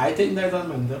 Yeah. I think there's a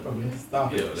mental problem.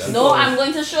 Stop it. Yeah, No, I'm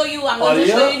going to show you. I'm going to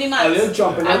show you the Are you maths.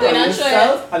 jumping I'm out going on to show you.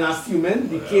 yourself and assuming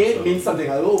the K means something?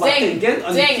 Are you overthinking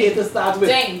on the Ding. K to start with?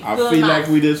 Dang, I good feel math. like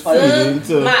we just Good feed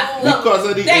into math. Look, because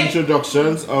of the dang.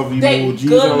 introductions of Dang, emojis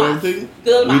good or math. anything.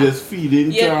 Good We math. just feed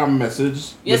into Yeah. our message.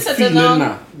 You're The sitting feeling down.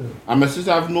 now. Our message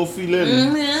have no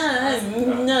feeling. No,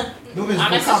 it's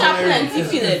I'm messaging vocabulary. plenty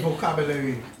It's feeling.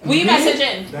 vocabulary. We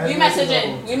messaging. That's We what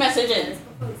messaging. it's We messaging.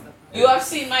 You have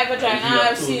seen my vagina. I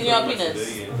have seen your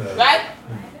penis. Right?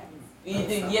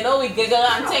 You know, we giggle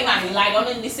and thing and we lie down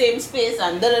in the same space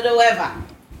and da whatever.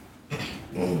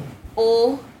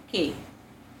 Okay.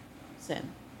 Send.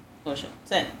 Oh, sure.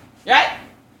 Send. Right?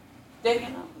 There you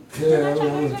know. Yeah,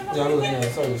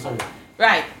 sorry.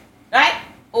 Right. Right?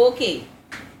 Okay.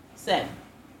 Send.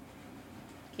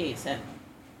 Okay, send.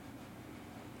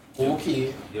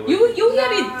 Okay. You hear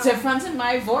the difference in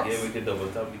my voice? Yeah, we can double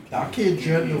tap. That kid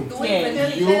dreadful. Yeah.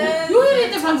 You hear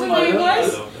the difference in my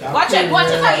voice? Watch it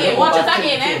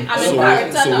again, eh? I'm in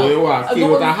character So now. we walk in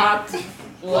with a hat.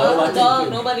 Well, no,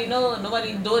 nobody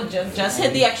don't just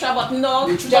hit the extra button though.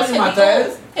 The truth Just of the hit matter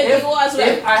is, the O as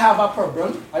if well. I have a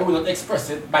problem, I will not express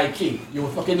it by K. You will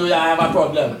fucking know that I have a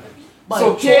problem. But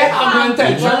So K have no Not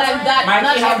intention. like that. My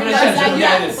Not K have no everybody intention like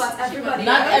behind that. this. But everybody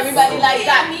Not everybody like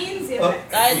that. means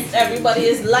Right? Everybody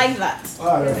is like that.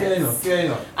 Alright, fair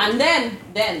enough. And then,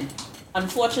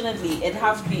 unfortunately, it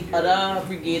have the other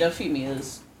brigade of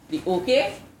females. The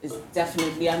okay is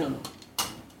definitely a no-no.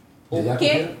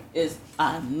 Okay is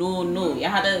a no-no. You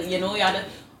had to,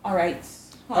 alright.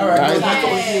 Alright,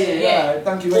 Yeah.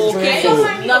 thank you very much. Okay,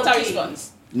 not a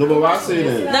response. No, but what I'm saying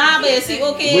is, Nah, but you see,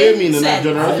 okay. what do you mean in that send.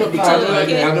 general I- because I- like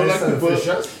I don't like people.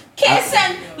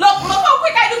 K-send. Look how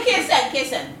quick I do K-send.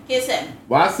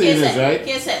 What I'm saying is right.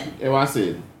 K-send. Yeah, what I'm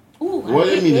saying. Ooh, What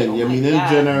you meaning? You meaning God.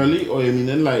 generally, or you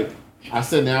meaning like I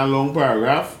send a long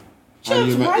paragraph and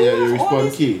Chips, you why you you have all respond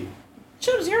this- key.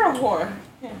 Chips, you're a whore.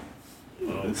 Yeah.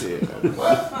 Okay.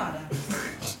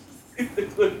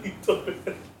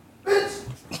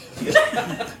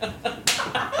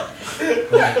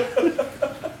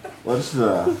 What's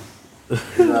that?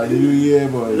 New Year,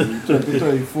 boy.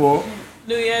 2024,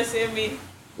 New Year, save me.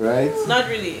 right? Not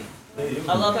really.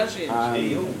 A lot of shit.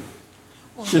 And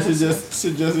shit is just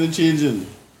been changing,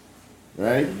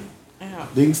 right? Yeah.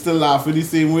 Things still laughing the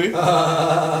same way, Bitch,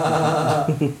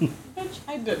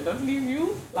 I did not leave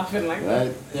you laughing like that.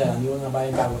 right? Yeah, you wanna buy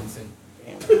that one thing.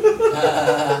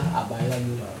 I buy that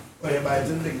new one. Oh, yeah, but I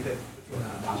didn't think that.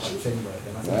 Nah, that thing, bro.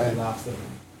 They must Right. have laughed thing.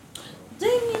 Dang,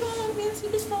 you know what I'm being see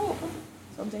this now.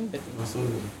 Something big.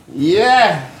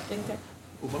 Yeah. Ding, ding.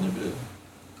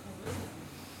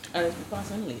 It's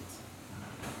because I'm late.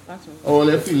 That's what. Oh,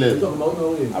 let's feel You it. talking about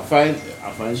no way. I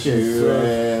find Kerry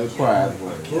real quiet,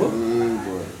 boy. Boy.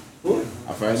 Who?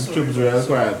 I find Trips real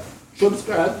quiet.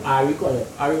 Subscribe. Are quiet?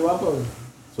 Are you welcome?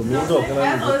 So me talking and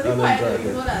That's I'm always driving.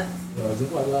 you know that. Yeah, I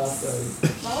think what last time.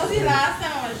 When was the last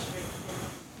time I was straight?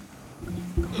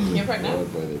 You're pregnant?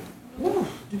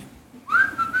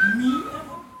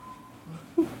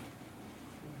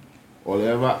 Or you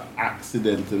ever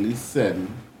accidentally send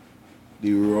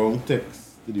the wrong text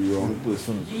to the wrong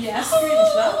person. Yes,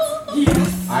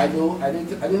 screenshot. I know. I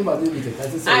didn't bother with it. I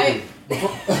just I- said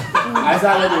I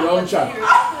started the wrong chat.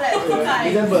 I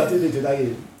didn't bother with it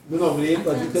again. No, normally,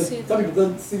 but because some people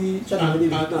don't see the chat and they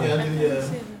Yeah, now. yeah.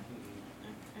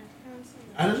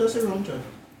 I don't just say wrong chat.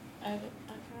 I can't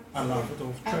I laugh it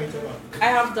off. Try it out. I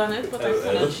have done it, but I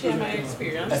cannot share my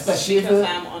experience Especially because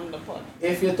I'm on the pod.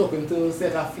 If you're talking to,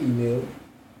 say, a female,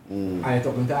 and you're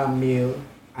talking to a male,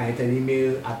 and you tell the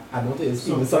male, I don't think it's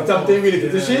female, something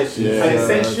related to shit, Yeah. and you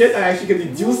say shit, and actually get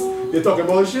the juice, you're talking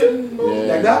about shit,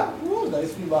 like that, oh, that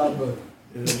is pretty bad, bro.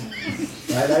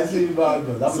 Right, that is pretty bad,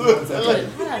 bro. That's what I'm saying.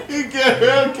 You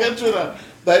can't catch that.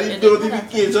 That is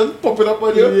notification popping up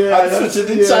on you and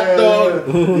switching the chat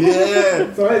down.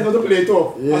 Yeah. So it's not to play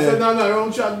talk. Yeah. I said, no,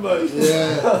 wrong chat, boy.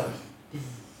 Yeah.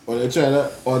 When they try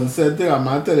to unsend thing, I'm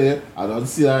not telling you, I don't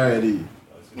see already.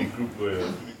 That's the group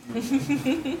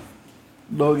where.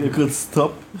 Dog, you could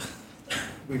stop.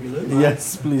 Regular?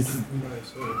 Yes, please.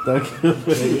 Thank you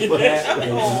very much.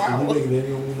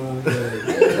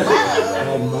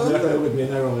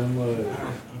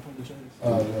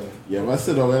 You ever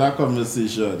sit down in a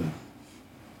conversation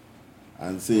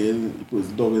and saying, you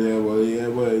put dog in there, boy, yeah,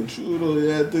 boy, true, no,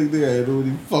 yeah, think they, I know what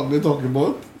the fuck they talking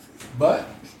about. But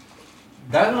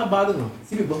that's not bad enough.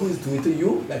 See people who is doing it to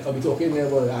you, like I'll be talking there,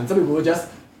 boy, and some people will just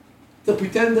to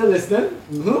pretend they're listening,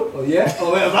 or yeah,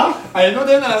 or whatever. I know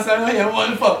they don't understand what you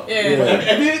want for.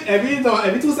 Yeah.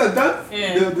 Every 2 sentences,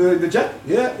 Yeah. the chat,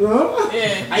 yeah,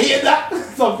 Yeah. I hear that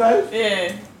sometimes.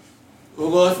 Yeah. Oh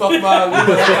God, fuck man.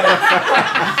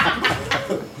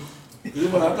 You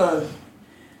know,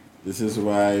 This is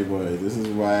why, boy, this is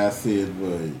why I say it,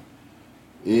 boy.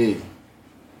 Hey.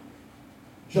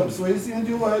 Jump so you see me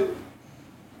do what?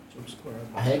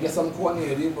 I had get some corn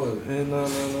here, boy. Hey, no.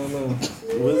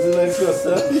 What's the next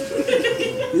question?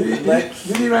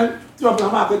 Did you even drop the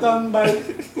market and buy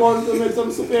corn to make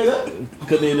some soup here?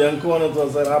 Canadian corn, it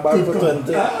was like about for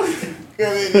 20.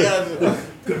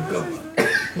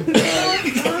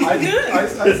 I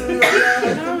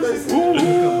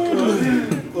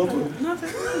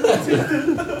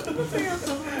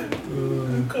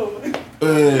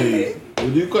Hey,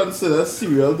 would you consider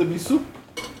cereal to be soup?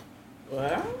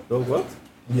 Well, Dog, what?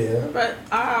 Yeah. but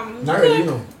Not really, you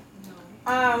know.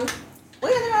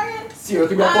 what is it again? Cereal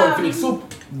could be a cornflake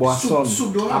soup. Boisson.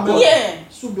 Soup don't have milk. Yeah.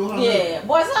 Soup don't have milk. Yeah.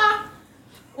 Boisson.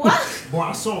 What?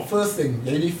 Boisson. First thing,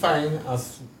 you define as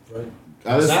soup, right?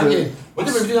 Honestly, Again, what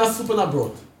the difference between a soup and a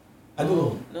broth? I don't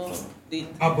know. No. The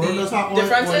A broth does have oil-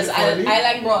 difference is oily? I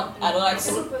like broth. I don't like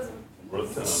soup.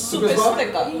 Soup is what?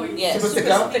 thicker. Yeah, Soup is soup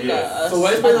thicker? is thicker. Yeah. So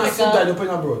why is putting a soup thicker. that you put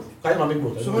in a broth? Why am I make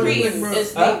broth? So Cream Broth.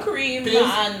 is the Huh? cream Cream?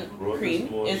 and Broth is cream.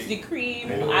 more It's the cream.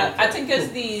 the- I think it's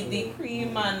the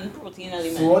cream and protein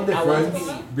element. So what I want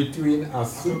difference to between a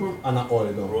soup and an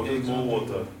oil dog? Broth is more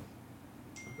water.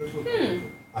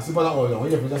 A soup and an oil dog, what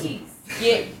difference is a soup? be.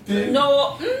 Yeah.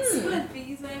 No. Split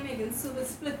peas, when you're making soup with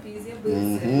split peas, you're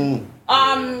bursting.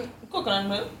 Coconut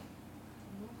milk.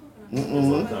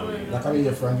 That can be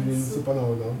different between soup and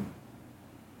oil dog.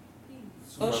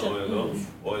 Oh, shit.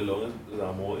 Oil long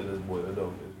is more, it is boiled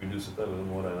down. It reduces it a little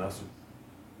more than a soup.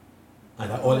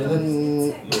 And that oil in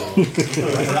it? No. Is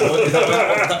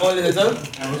that oil in it?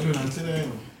 I was going to say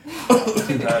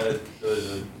that,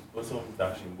 you know. What's some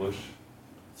dashing bush?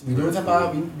 So we don't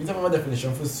have a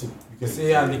definition for soup. You can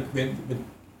say a liquid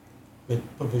with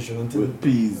provision until with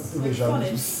peas. provision.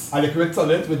 A liquid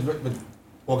solid with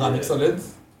organic Yeah.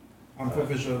 solids. And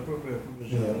professional.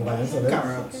 Yeah, organic solids.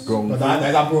 Carrots. But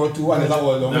there's a broth too and there's a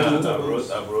oil No, too. that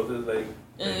broth is like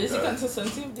It's the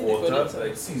consistency of the water, liquid.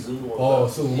 like seasoned water. Oh,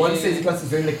 so one Yeah. says it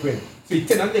consists liquid. So the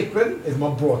thinner liquid is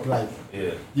more broth-like.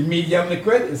 Yeah. The medium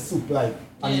liquid is soup-like.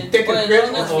 And Yeah, the thick oil liquid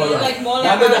almost is oil. feel like more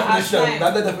That's like the a hard definition. time.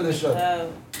 That's the definition.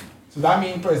 So that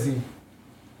means, Percy,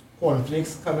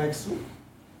 cornflakes can make soup.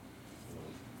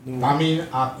 I mean,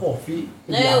 a coffee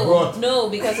could be a broth. No,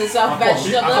 because it's a coffee-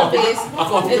 vegetable base. a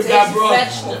coffee It's could be a broth.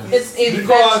 it's a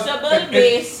Because vegetable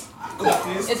base.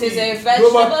 It is a No,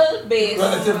 vegetable base.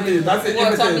 Relatively, that's it. If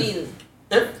it Water is. meal.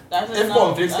 If, That is if not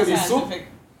cornflakes could be soup, scientific.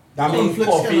 that means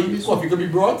Cornflakes cannot be soup. coffee could be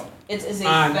broth. It is a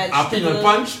And a vegetable peanut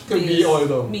punch could be based oil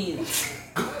dog. meal. It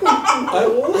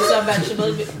It's a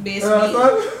vegetable based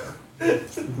meal.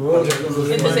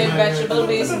 It is a vegetable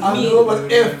based I know, meal.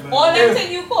 but if All the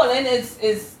thing you call in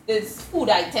is food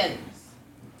items.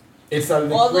 it's a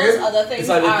liquid, All those other things it's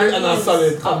a liquid are and a meals.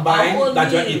 solid A combined whole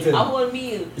that you're meal, eating. A whole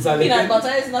meal. It's a Peanut liquid.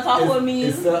 butter is not a whole meal.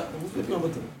 It's a peanut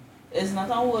butter. It's not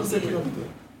a whole It's a peanut meal. butter.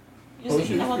 You say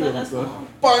peanut butter, that's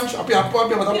not. Punch, a peanut butter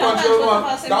Peanut punch, punch, one.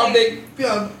 what's the That same big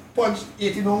peanut punch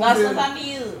 18 ounces. That's not a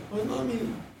meal. What do you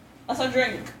mean? That's a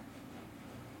drink.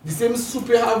 The same soup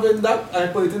you have in that and I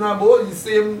put it in a bowl, the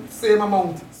same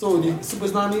amount. So the soup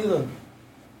is not a meal then.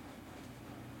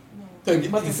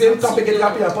 But the same complicated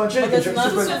copy of punch. But it's not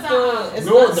super.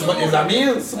 But it's a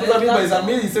meal. Super but it's a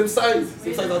meal. Same size.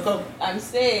 Same size of cup. I'm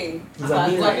saying. It's But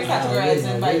a meal. what we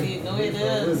categorize it by the no it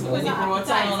is. When you promote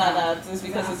and all of that, it's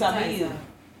because it's a meal.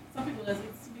 Some people just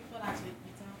eat soup before actually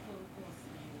eating a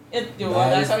full course.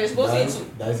 That's how you're supposed to eat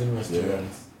soup. That is in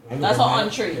restaurants. That's how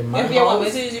entree. If you want me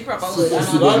to use the proper word.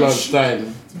 It's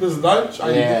lunchtime. It's lunch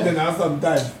and you eat dinner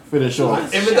sometime. Finish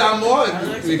off. Every time more,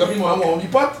 you got me more on the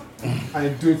pot and you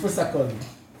do it for a second.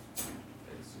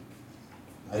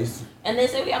 I used to. And they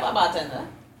say we have a bartender.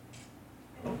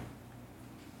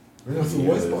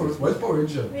 What's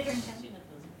porridge?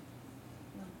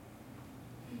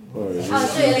 I'll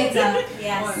show you later.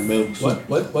 Yes. Milk soup.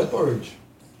 What porridge?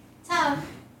 Tom.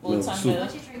 Oats and milk.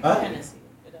 What you drink? Huh? Hennessy.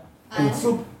 Oat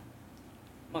soup.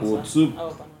 Oat soup.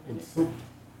 Oh, Oat soup.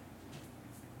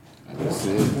 I can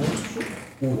say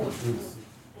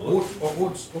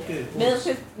Oats, okay. milk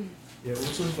with Yeah,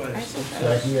 oats is fine.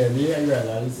 Like really, I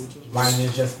realize wine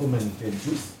is just fermented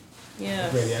juice.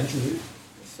 yeah. Really and truly.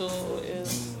 So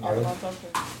is a Alright. lot of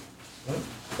it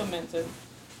fermented.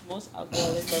 Most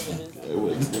alcoholic beverages it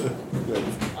would.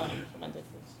 fermented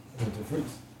foods. Fermented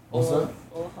fruits. Also,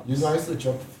 Or you know I search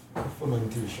up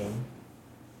fermentation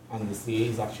and they say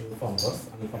it's actually fungus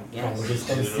and the fungus is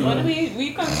But consumed.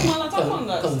 we consume a lot of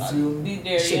fungus. Consume The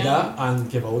dairy sugar and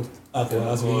give out alcohol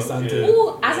as waste and Yeah.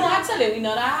 Ooh, as I tell you, we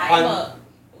know that high, And- but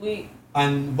we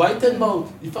And why tell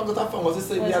about the fungus that fungus is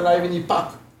still be alive in the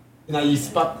pack, in a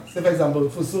yeast pack. Say for example,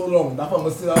 for so long, that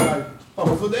fungus still alive.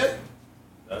 Fungus was dead.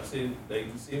 That's it,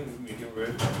 like the same making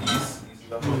bread. Yeast is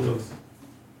not fungus.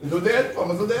 It's not dead.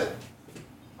 Fungus was dead.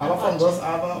 I have a fungus. I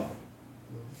have a.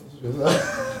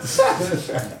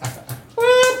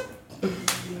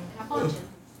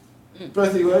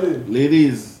 Percy, what is it?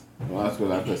 Ladies, I'll ask you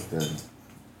that question.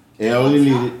 Hey, all the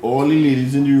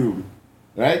ladies in the room,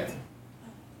 right?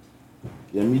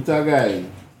 You meet a guy,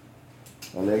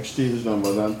 and they exchange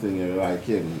numbers and things, you like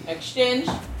him. exchange.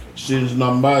 Exchange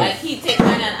numbers. Like he take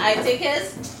mine and I take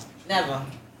his. Never.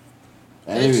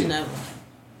 It's Anyway, never.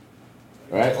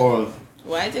 right? Or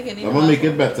Why take any? I'm gonna make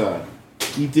it better.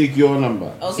 He take your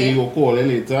number. So Okay. you go call him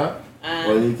later,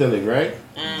 or you tell him, right?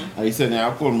 And he said,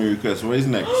 I'll call me request. What is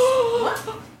next? The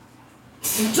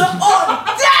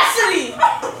audacity!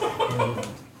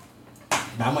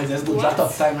 That might just go draft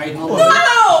up time right now. No.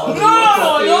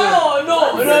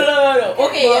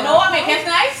 Okay, you know what make it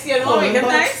nice? You know what make it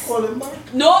nice? Call him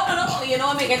back. No. You know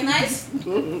what make it nice?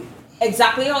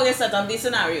 Exactly how you set up the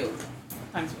scenario.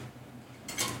 Thanks.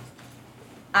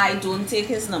 I don't take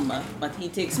his number, but he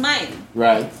takes mine.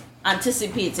 Right.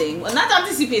 Anticipating. Well, not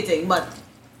anticipating, but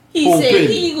he Open. say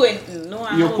he going. No,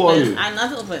 I'm You not call open. you. I'm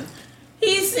not open.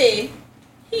 He say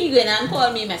he going and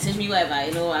call me, message me, whatever.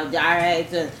 You know,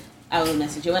 alright. I will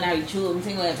message you when I reach home,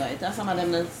 thing whatever. That's some of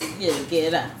them that's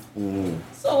get that. Mm.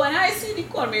 So when I see the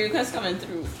call me request coming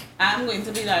through, I'm going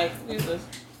to be like, who is this?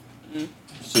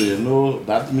 So you know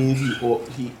that means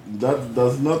he that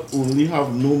does not only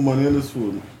have no money on his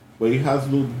phone, but he has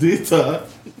no data.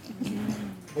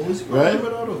 Right? I'm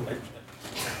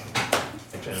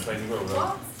trying to find the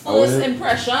girl. First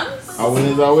impressions. I win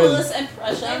is I win. First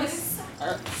impressions.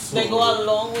 They go a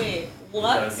long way.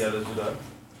 What? Can't get us do that.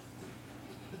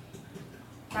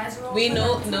 We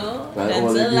know, no. That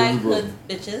only Denzel gives like bro. good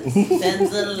bitches.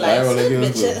 Denzel likes only good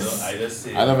gives bro. bitches. No, I just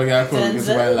say. I never got a call request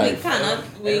in my Denzel, we life. cannot, I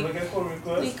we never get call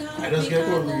request. can't, I just we get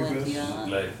can't call go with request. you.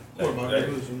 Like,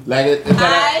 Like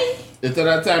it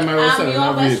that time I was I'm selling your a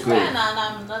best vehicle, friend and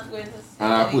I'm not going to say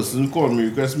and a person called me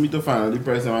request me to find out the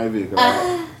price of my vehicle.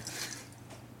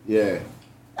 Yeah.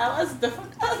 That was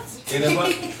difficult. you never,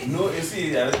 no, you see,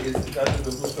 that's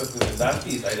the perspective. In that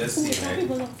case, I just see, like,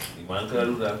 the man could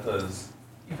do that because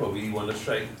he probably want to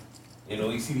strike. You know,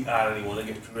 you see the ad and he want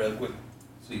to get through real quick.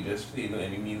 So you just say,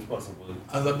 any means possible.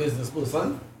 As a business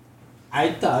person,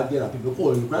 I target people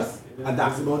call requests and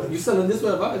that's about you selling this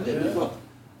whatever.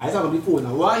 I have on the phone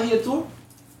now. Why here too?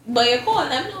 But you call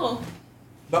them no.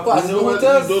 Because You know what,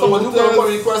 hotels, you know someone who hotels- call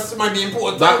request might be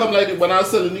important. That come like when I was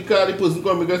selling the car, the person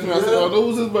called me because I said, oh no,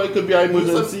 who's this boy? It could be an If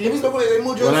emergency. it's not an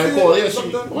emergency, When I call, yeah, she,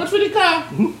 something. how much for the car?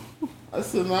 I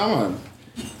said, nah man.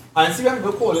 And see when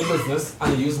people call in business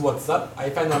and you use WhatsApp, I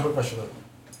find that professional.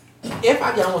 If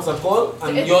I get a WhatsApp call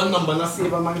and your number not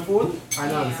saved on my phone, I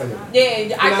don't answer it.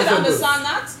 Yeah, I That's can a understand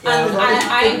that, Yeah, and but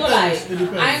I ain't gonna lie. It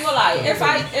depends. I ain't gonna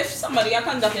lie. If somebody I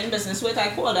conducting business with,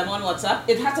 I call them on WhatsApp.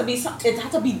 It had to be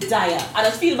dire. I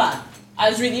just feel bad. I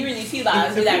just really feel bad. I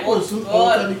just be like, oh person out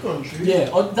God. of the country. Yeah,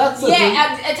 or that's Yeah, it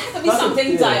had to be That's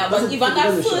something yeah, dire. that's But a even that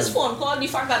position. first phone call, the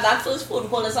fact that first phone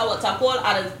call is a WhatsApp call,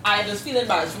 I just feel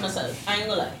embarrassed for myself. I ain't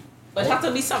gonna lie. But it have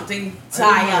to be something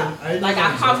dire. Like I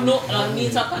have no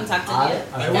means of contacting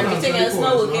you. Everything else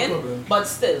not working, but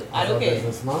still, I don't care.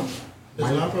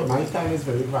 My time is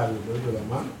very valuable, brother,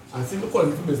 man. And since we call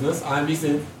me for business, I'm be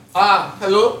saying,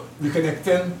 hello, we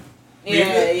connecting.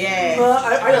 Yeah.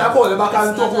 I call them back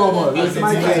and talk about it. It's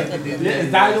my time.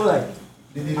 It's dialogue like,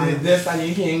 and this and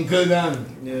you can't go down.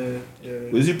 Yeah.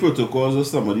 What's the protocols of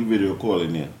somebody video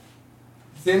calling you?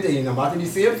 Same thing, number to be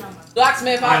safe. Don't ask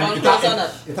me if I have on clothes or not.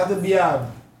 It has to be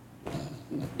a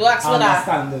Don't ask for that.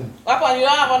 understanding. What on you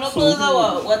don't have on no clothes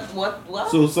or what?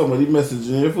 So somebody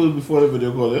messaging you first before the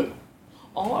video call you?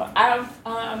 Or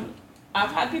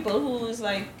I've had people who's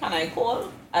like, can I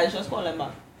call? I just call them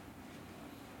back.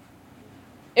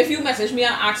 If you message me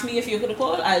and ask me if you could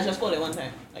call, I just call it one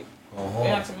time. Like, you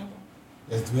ask me.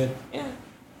 Let's do it. Yeah.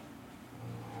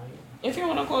 If you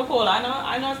wanna call,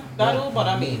 I know that will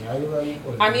bother me.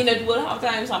 I mean, it will have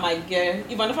times I might get,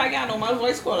 even if I get a normal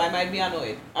voice call, I might be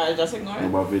annoyed. I just ignore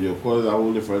it. But video call is a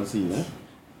whole different scene, eh?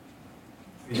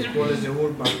 Video call is the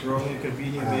whole background. You can be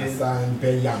in your bed.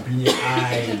 You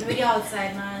can do it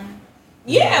outside, man.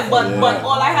 Yeah, but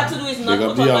all I have to do is not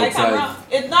put on my camera.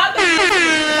 It's not that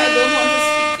if I don't want to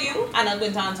speak to you, I'm not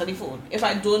going to answer the phone. If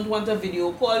I don't want to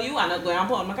video call you, I'm not going to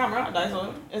put on my camera. That's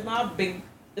all. It's not big.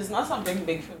 It's not something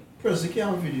big for me. First, you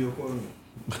can't video call me.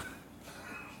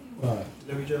 Right.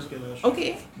 Let me just get that shit.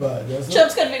 Okay. But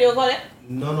Chubs can video call it.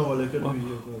 No, they can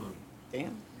video call me.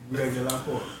 Damn. Regular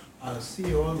call. I'll see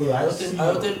you all. yeah, I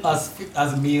don't think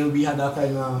as male we had that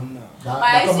kind of But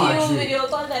I see you video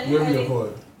call then. video call.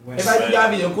 If I do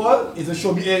that video call, it's a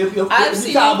show me. I've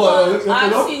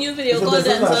seen you video call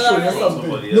Denzel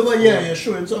already. No, but yeah,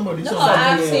 showing somebody. No,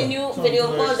 I've seen you video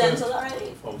call Denzel already.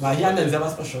 But he and Denzel are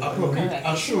special.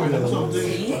 I'll show you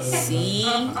something. See?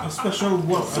 A special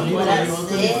what? See what I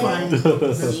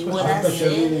said? See what I special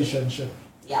said? relationship.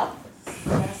 Yep.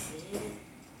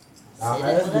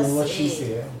 I just do what she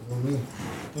say. Me.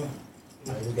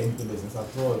 I don't get into business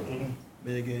at all.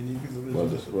 But again, you need people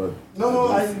What? No,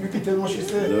 I repeated what she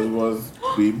said. That was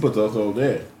being put us out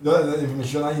there. The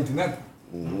information on the internet.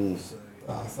 Mm-hmm.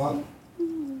 That's all.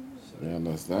 You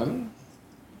understand?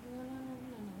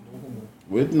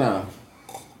 Wait now.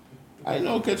 I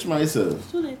know catch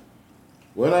myself.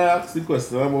 When I ask the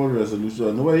question about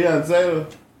resolution, nobody answer.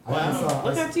 I answer.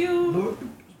 Look at you. No,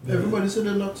 everybody said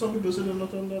they're not, some people said they're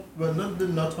not on that. But they're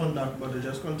not on that, but they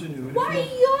just continue. with it. Why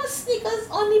your sneakers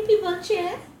only people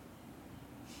chair?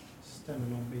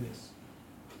 Standing on business.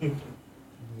 You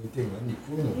think, man,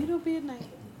 You don't be a night.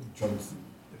 Johnson.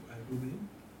 If I go be,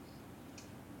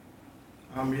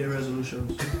 I'm here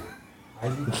resolutions. I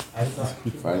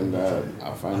find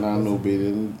that no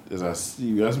bidding is a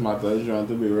serious matter you're trying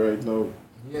to be right now.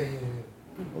 Yeah.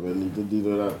 But we need to deal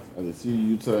with that. And you see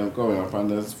you time coming up and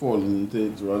that's falling into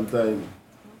it one time.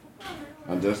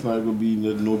 And just not going to be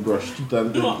no brush teeth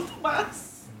and things.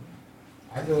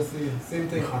 I just say same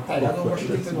thing. A tiger don't brush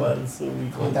your teeth.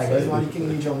 A tiger is one of the king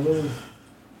in the jungle.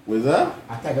 What's that?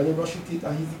 A tiger don't brush your teeth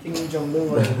and he's the king in the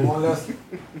jungle. Unless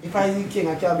if I the king,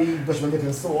 I can't be brush my teeth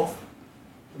and so off.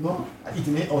 No, I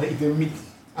eating meat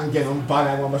and get on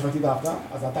bad and brush my teeth after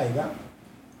as a tiger.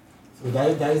 So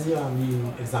that is the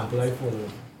example I follow.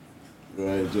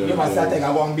 Right, You must say a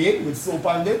tiger one bait with soap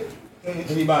on it in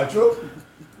the bathroom.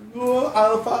 No,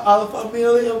 alpha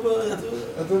male,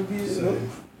 that will be, you know.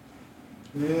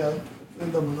 Yeah,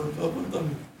 I'm done.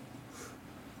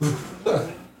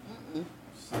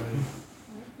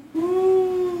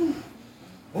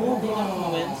 Oh,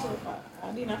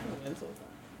 I didn't have moment so far.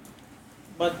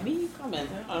 But me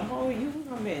commenting on how you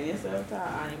compare yourself to an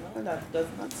animal that does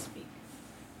not speak,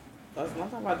 does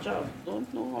not have a job,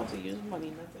 don't know how to use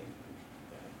money, nothing.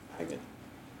 I get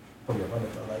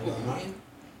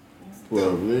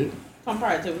Probably.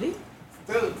 comparatively.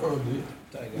 Still probably.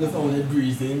 Just only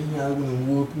breathing, you're going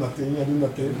to work, nothing, you do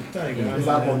nothing. Tiger. It's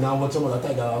like now watch some other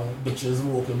tiger bitches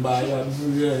walking by and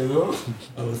you know.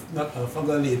 I'll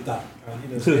forget later.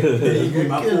 Then he get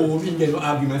my home, he get no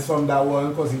arguments from that one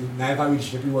because he never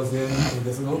reached if he was in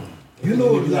this, you know. You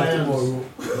know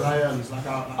lions like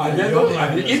I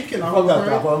didn't eat from that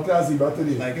type of class about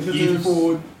today. Like if it eat is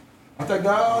food. I think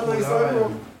that no, it's not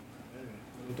wrong.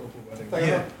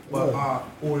 yeah, but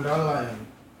older lion,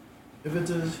 if it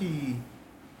is he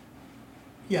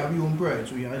have his own bride,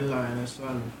 so he had a lioness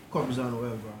and cubs and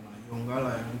whatever, and a younger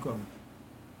lion come.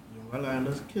 Younger lion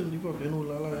just kill the fucking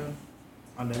older lion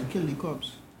and then kill the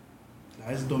cubs.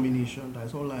 That is domination,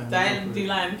 that's all lions. That is the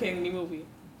Lion King, the movie.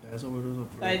 That's how it is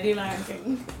up. That is the Lion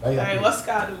King. That what's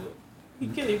Scar do? He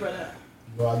kill your brother.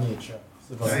 Your nature.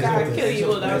 Scar kill you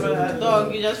older brother.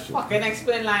 Dog, you just fucking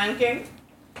explain Lion King.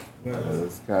 Well,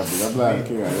 It's can't be a blind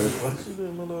king. What you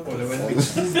doing, mother? they went big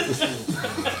school.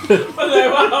 But they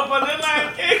went up on the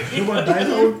Lion King. You want to die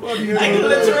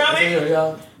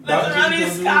out? Like literally,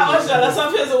 Scar was jealous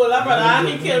of his older brother and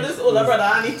he killed his older brother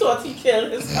and he thought he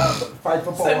killed his Fight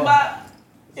for power. Simba.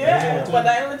 Yeah, but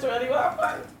that literally what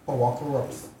happened. Power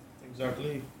corrupts.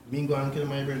 Exactly. Me go and kill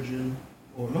my virgin.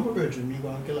 Or not my virgin, me go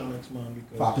and kill our next man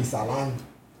because... Papi Salan.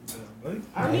 Yeah, right?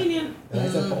 Armenian. Yeah,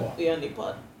 it's a power. We on the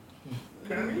pod.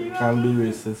 Can't be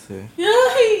racist here.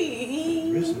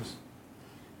 Yay! Racist.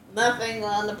 Nothing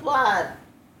on the pod.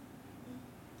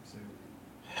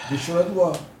 You should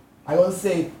go. I won't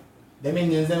say them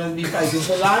Indians they must be fighting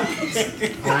for land.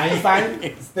 And I ain't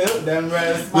fine. Still, them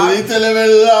were smart. You tell him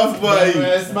in love, Them boy.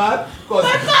 were smart. Cause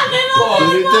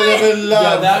You tell him in yeah,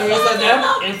 love. that race of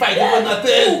them ain't fighting for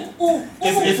nothing.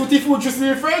 It's what if you just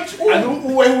in French and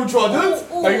who Jordan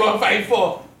are you gonna fight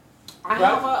for? I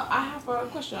have a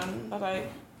question that I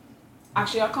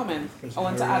actually a comment I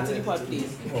want to add to the pod,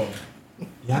 please. Oh.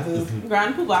 You have to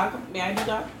Grand Pubag, may I do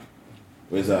that?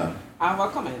 Where's that? I have a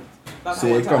comment that Say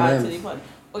I want to comment. add to the pod.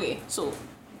 Okay, so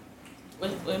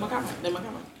where's my camera? There's my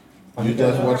camera. You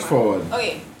just watch forward.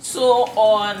 Okay, so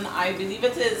on I believe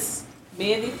it is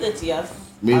May the 30th,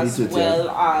 May the as 30th. well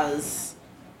as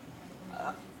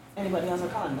anybody has a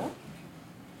calendar?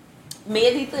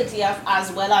 May the 30th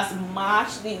as well as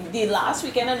March, the last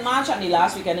weekend in March and the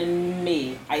last weekend in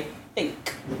May, I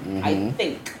think. I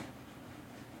think.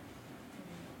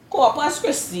 Corpus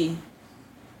Christi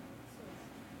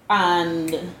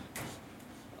and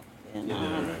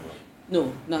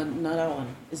no, not that one.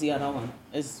 It's the other one.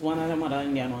 It's one of them other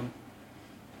Indian one.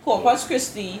 Corpus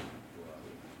Christi.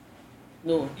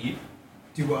 No.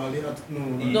 Diwali,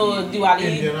 No, Diwali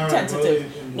Indian tentative.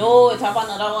 Indian. No, it have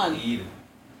another one. Eid.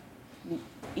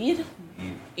 Eid?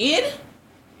 Eid?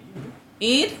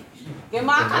 Eid? Give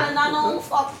my calendar no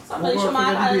fuck. Somebody show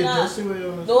my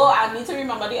calendar. No, I need to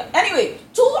remember the. Anyway,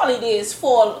 2 holidays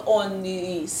fall on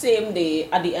the same day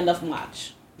at the end of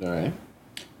March. Alright.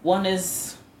 One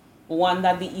is one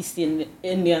that the East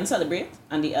Indians celebrate,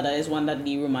 and the other is one that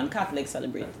the Roman Catholics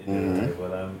celebrate.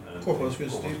 Corpus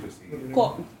Christi.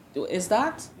 Is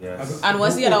that? Yes. And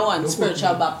what's the other one?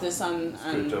 Spiritual Baptist and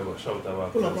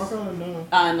Pull up my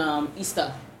calendar.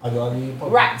 Easter. Right.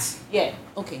 Right. Yeah.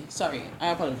 Okay. Sorry. I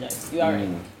apologize. You are right.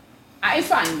 I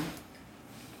find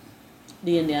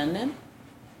the Indian then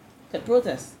could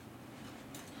protest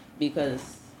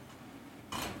because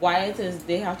why it is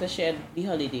they have to share the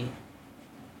holiday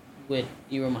with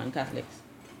the Roman Catholics.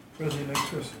 President next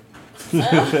person.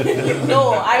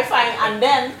 No, I find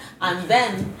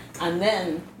and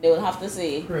then they will have to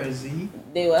say Crazy.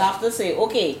 they will have to say,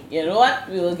 okay, you know what?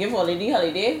 We will give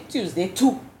holiday Tuesday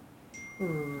too.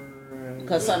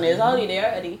 Because Sunday is holiday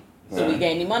already. So we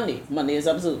get the Monday. Monday is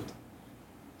observed.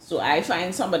 So I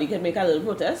find somebody can make a little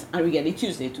protest and we get the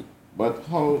Tuesday too. But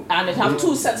how? And it have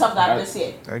 2 sets of that this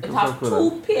year. I It can have fuck with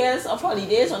 2 pairs of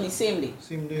holidays on the same day.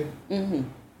 Same day.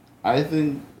 I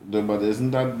think, but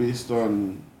isn't that based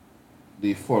on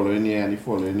the following year and the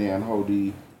following year and how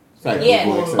the cycle Yeah,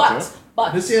 goes, etc.?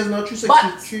 but This year is not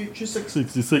 66.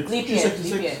 leap year.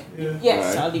 366. Yeah.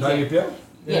 Yes, Right. leap year.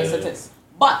 Yes, Yeah. it is.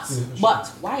 But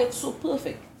why it's so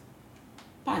perfect?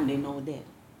 Pandy now dead.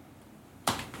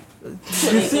 So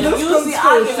they can use the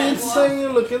argument. thing you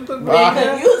look into. They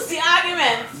can use the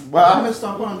argument. What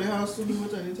Mr. Pandey has to do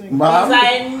with anything? He's Ma'am,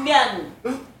 an Indian.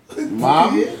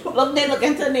 ma'am, Look, they look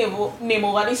into name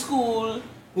over the school,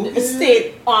 Okay. the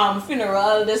state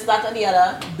funeral, this, that, and the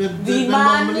other. The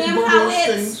man normally name do have those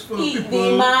things it. for The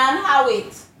people. man have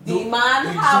it. The No, man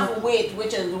have exact- weight,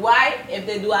 which is why if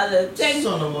they do a little thing,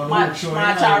 Solomon march would join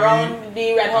around and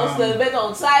the Red House a little bit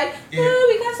outside. yeah. Oh,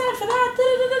 we can stand for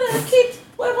that. Kit,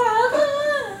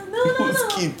 whatever. No. who's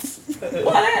kids?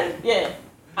 Whatever. Yeah.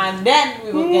 And then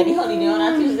we will get the holiday on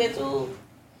a Tuesday too.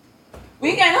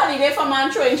 We get holiday for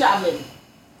man throwing traveling.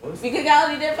 We could get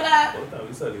holiday for that.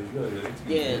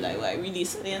 Yeah, like why really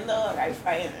studying dog, I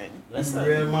find it. Listen.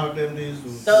 Real mark them days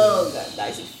though. Dog,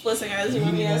 that's the first thing I was You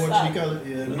doing know here. what Start. you call it,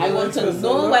 yeah. I want to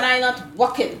know when I'm not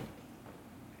working.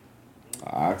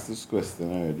 I asked this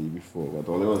question already before, but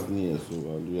all I wasn't here, so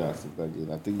I'll re-ask it again.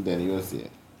 I think then he was here.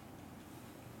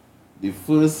 The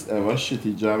first ever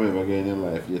shitty job ever get in your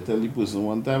life, you tell the person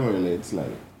one time or it's like,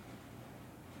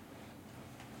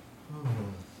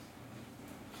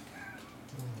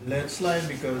 Let's slide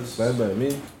because Bye bye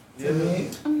me. To me,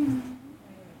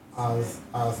 as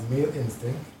male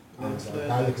instinct, and Let's that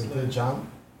let- looking let's to let- jam,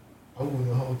 I wouldn't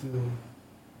know how to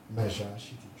measure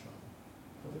shitty trauma.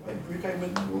 But if I break, I will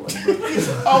go and break it.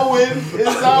 a win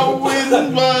is a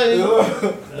win, boy.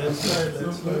 let's slide.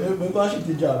 Because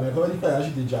shitty jam, if I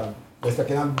shitty jam,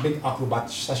 expecting a big acrobat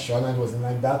session and it wasn't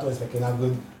like that, or expecting a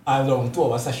good long 2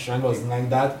 hour session and it wasn't like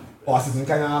that, or certain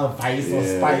kind of vice or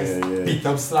spice, beat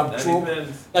up, slap through.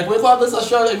 Like when you call this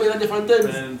session, it means different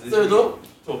things. So you know?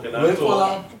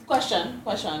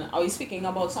 Question. Are we speaking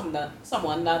about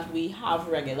someone that we have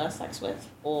regular sex with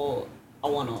or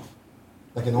a one-off?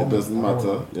 Like it doesn't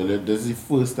matter. This is the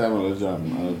first time on the jam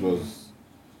and it was...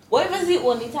 What if it's the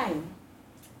only time?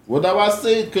 What I was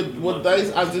saying, that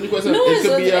is answering the question. No, it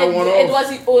could be a one-off. It was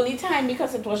the only time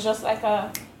because it was just like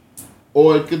a...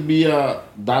 Or it could be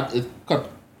that it cut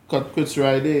quits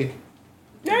right there.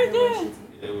 Very good.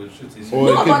 Or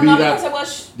it could be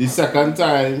that the second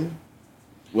time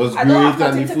was great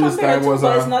and the first time was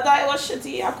It's not that it was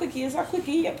shitty. A quickie is a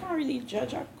quickie. You can't really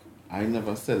judge a... I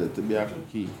never said it to be a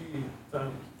quickie.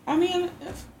 I mean,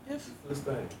 if First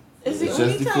time. It's the It's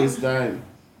only just the time. first time.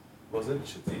 Was it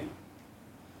shitty?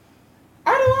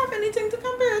 I don't have anything to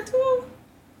compare it to.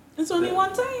 It's only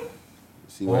one time.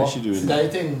 See why she doing See that?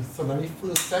 that thing, sometimes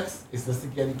first sex is just to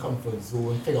get in the comfort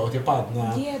zone, figure out your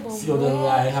partner, Yeah, but see how they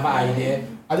lie, have an idea.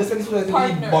 I just think it's really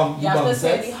Partner. bump You have to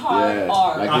say sex. the hard Yeah,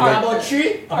 or like After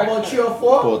about 3 or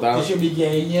 4, Important. they should be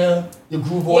getting the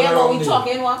groove all Yeah, but around we it.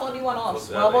 talking what about the one-offs?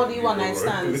 What about the one-night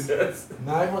stands?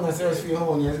 Now everyone has serious feel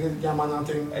how you get your man and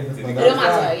thing. It don't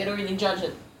matter. You don't really judge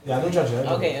it. Yeah, I don't judge it.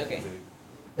 Okay.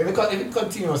 If it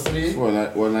continuously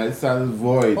One night stand is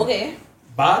void. Okay.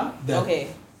 bad, then Okay.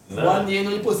 one day,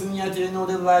 the person here, they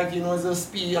like, it's a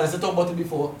speed, as I talked about it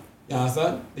before, you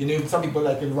understand? Some people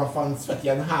like it rough and sweaty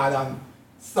and hard and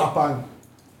slap and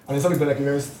then some people like it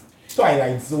very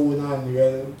Twilight Zone and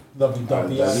real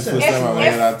lovey-dovey. That's the first time I've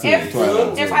heard that too.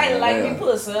 Twilight If Zone, I like yeah. the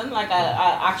person, like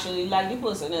I actually like the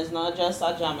person, it's not just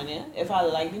a jamming it. If I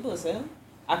like the person,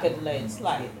 I could let it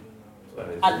slide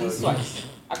at least twice.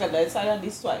 I could let it slide at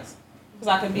least twice. Because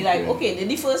I can be like, okay,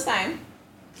 the first time,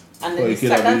 and then the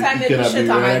second time maybe shit,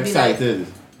 I might be like, excited.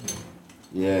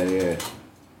 Yeah.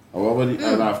 And what about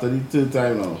and after the third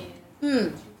time now?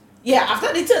 yeah,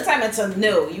 after the third time it's a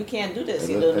no, you can't do this,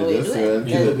 you don't know what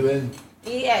you're doing.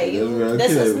 Yeah,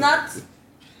 this is not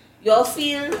your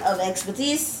field of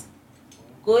expertise.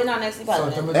 Going on next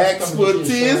department.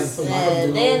 Expertise.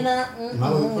 Probably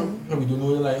don't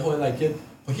know like how I like it.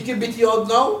 But he can beat you out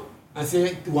now and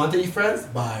say, you want to be friends?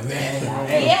 But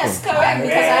Yes, correct,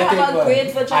 because I have a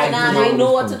great vagina and I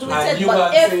know what to do with it.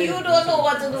 But if you don't know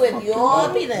what to do with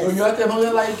your penis, you have to how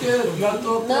you like it. You have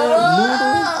to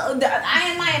no, I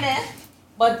ain't mine eh.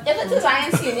 But if it is I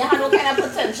ain't seeing you have no kind of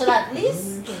potential at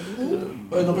least.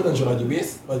 Well, no potential at the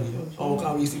base, but how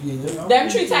can we see you? Them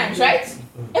 3 times, right?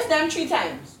 If them 3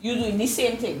 times, you doing the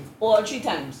same thing, or 3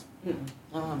 times.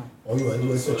 Or you want to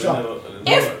do a switch up.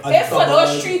 If for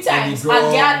those 3 times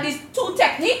I get this 2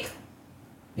 technique,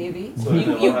 baby,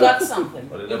 you got something.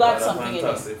 You got something in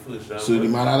it. So the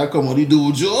man had to come on the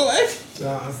dojo, right?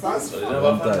 Yeah, that's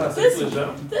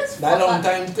This that long fucker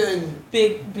time thing.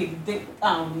 big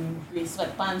gray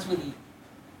sweatpants with the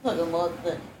talking about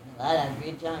the I had a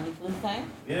great Johnny first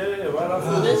time.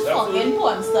 This fucking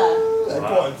porn star.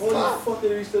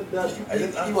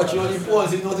 He watching on the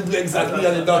pause, he know to do exactly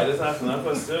what he I done. just asked that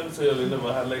question, so you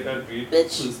never had like a great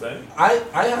Bitch. first time? I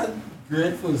had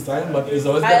great first time, but it's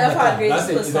always I get have had better. great That's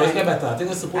it, first it's always time. get better. I think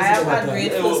it's supposed I to have get had better.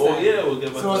 great Yeah, first time. we'll get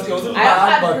So back to it was it. I have bad,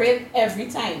 had but- great every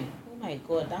time. Oh my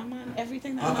god, that man,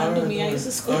 everything that man do me, I used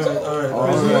to school to. Alright,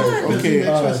 okay.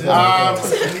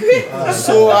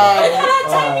 So That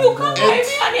time you come by me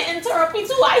and you interrupt me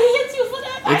too, I hate you for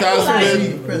that. it has like,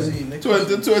 been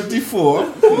 2024, oh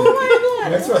my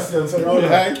god. Next question, so now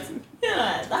right?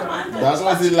 Yeah, that man. That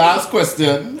was the last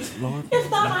question. If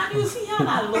that man you see him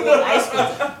alone, I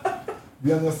swear.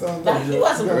 you understand That he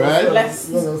was Right? blessed.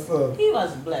 You understand? He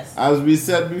was blessed. As we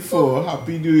said before,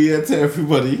 Happy New Year to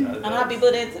everybody. And happy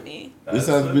birthday to me. This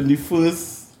has been the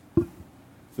first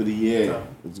for the year.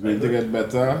 It's going to get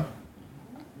better.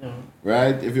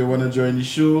 Right? If you want to join the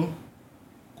show,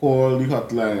 call the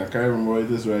hotline. I can't remember what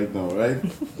it is right now, right?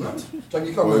 Check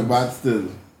the Or comments. bad still.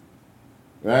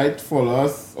 Right? Follow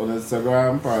us on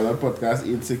Instagram, Parallel Podcast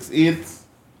 868.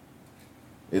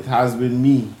 It has been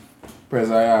me, Press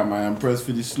I am Press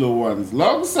for the slow ones.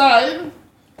 Alongside.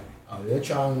 Are they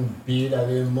trying to be that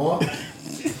anymore?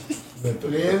 The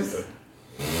please.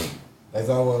 That's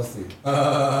all I want to say.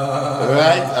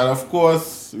 Right? And of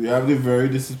course, we have the very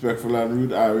disrespectful and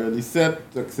rude Ari on the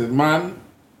set. Toxic man.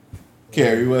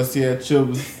 Kerry was here,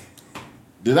 Chubbs.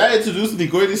 Did I introduce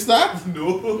Nico in the start?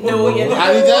 No, you didn't.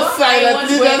 And he just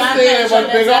silently just saying,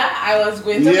 but big up. I was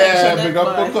going to Yeah, mention big it,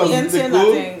 up but because he didn't say Nico.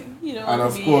 nothing. You know, And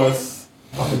of me, course,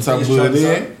 it's a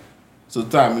birthday. So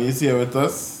Tammy is here with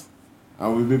us.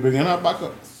 And we'll be bringing her back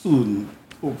up soon.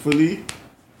 Hopefully.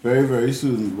 very, very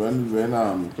soon when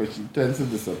because she tends to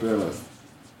disappear less.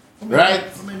 Right?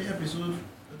 How many episodes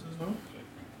it is now?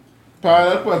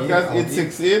 Parallel Podcast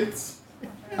 868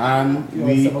 and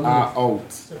we are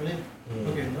out. 7, 8.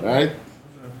 Okay. No? Right?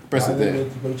 Press it there.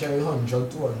 People try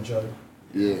 100, 200.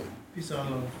 Yeah. Peace and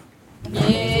love.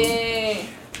 Yay!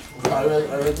 I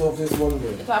read off this one day.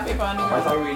 It's happy for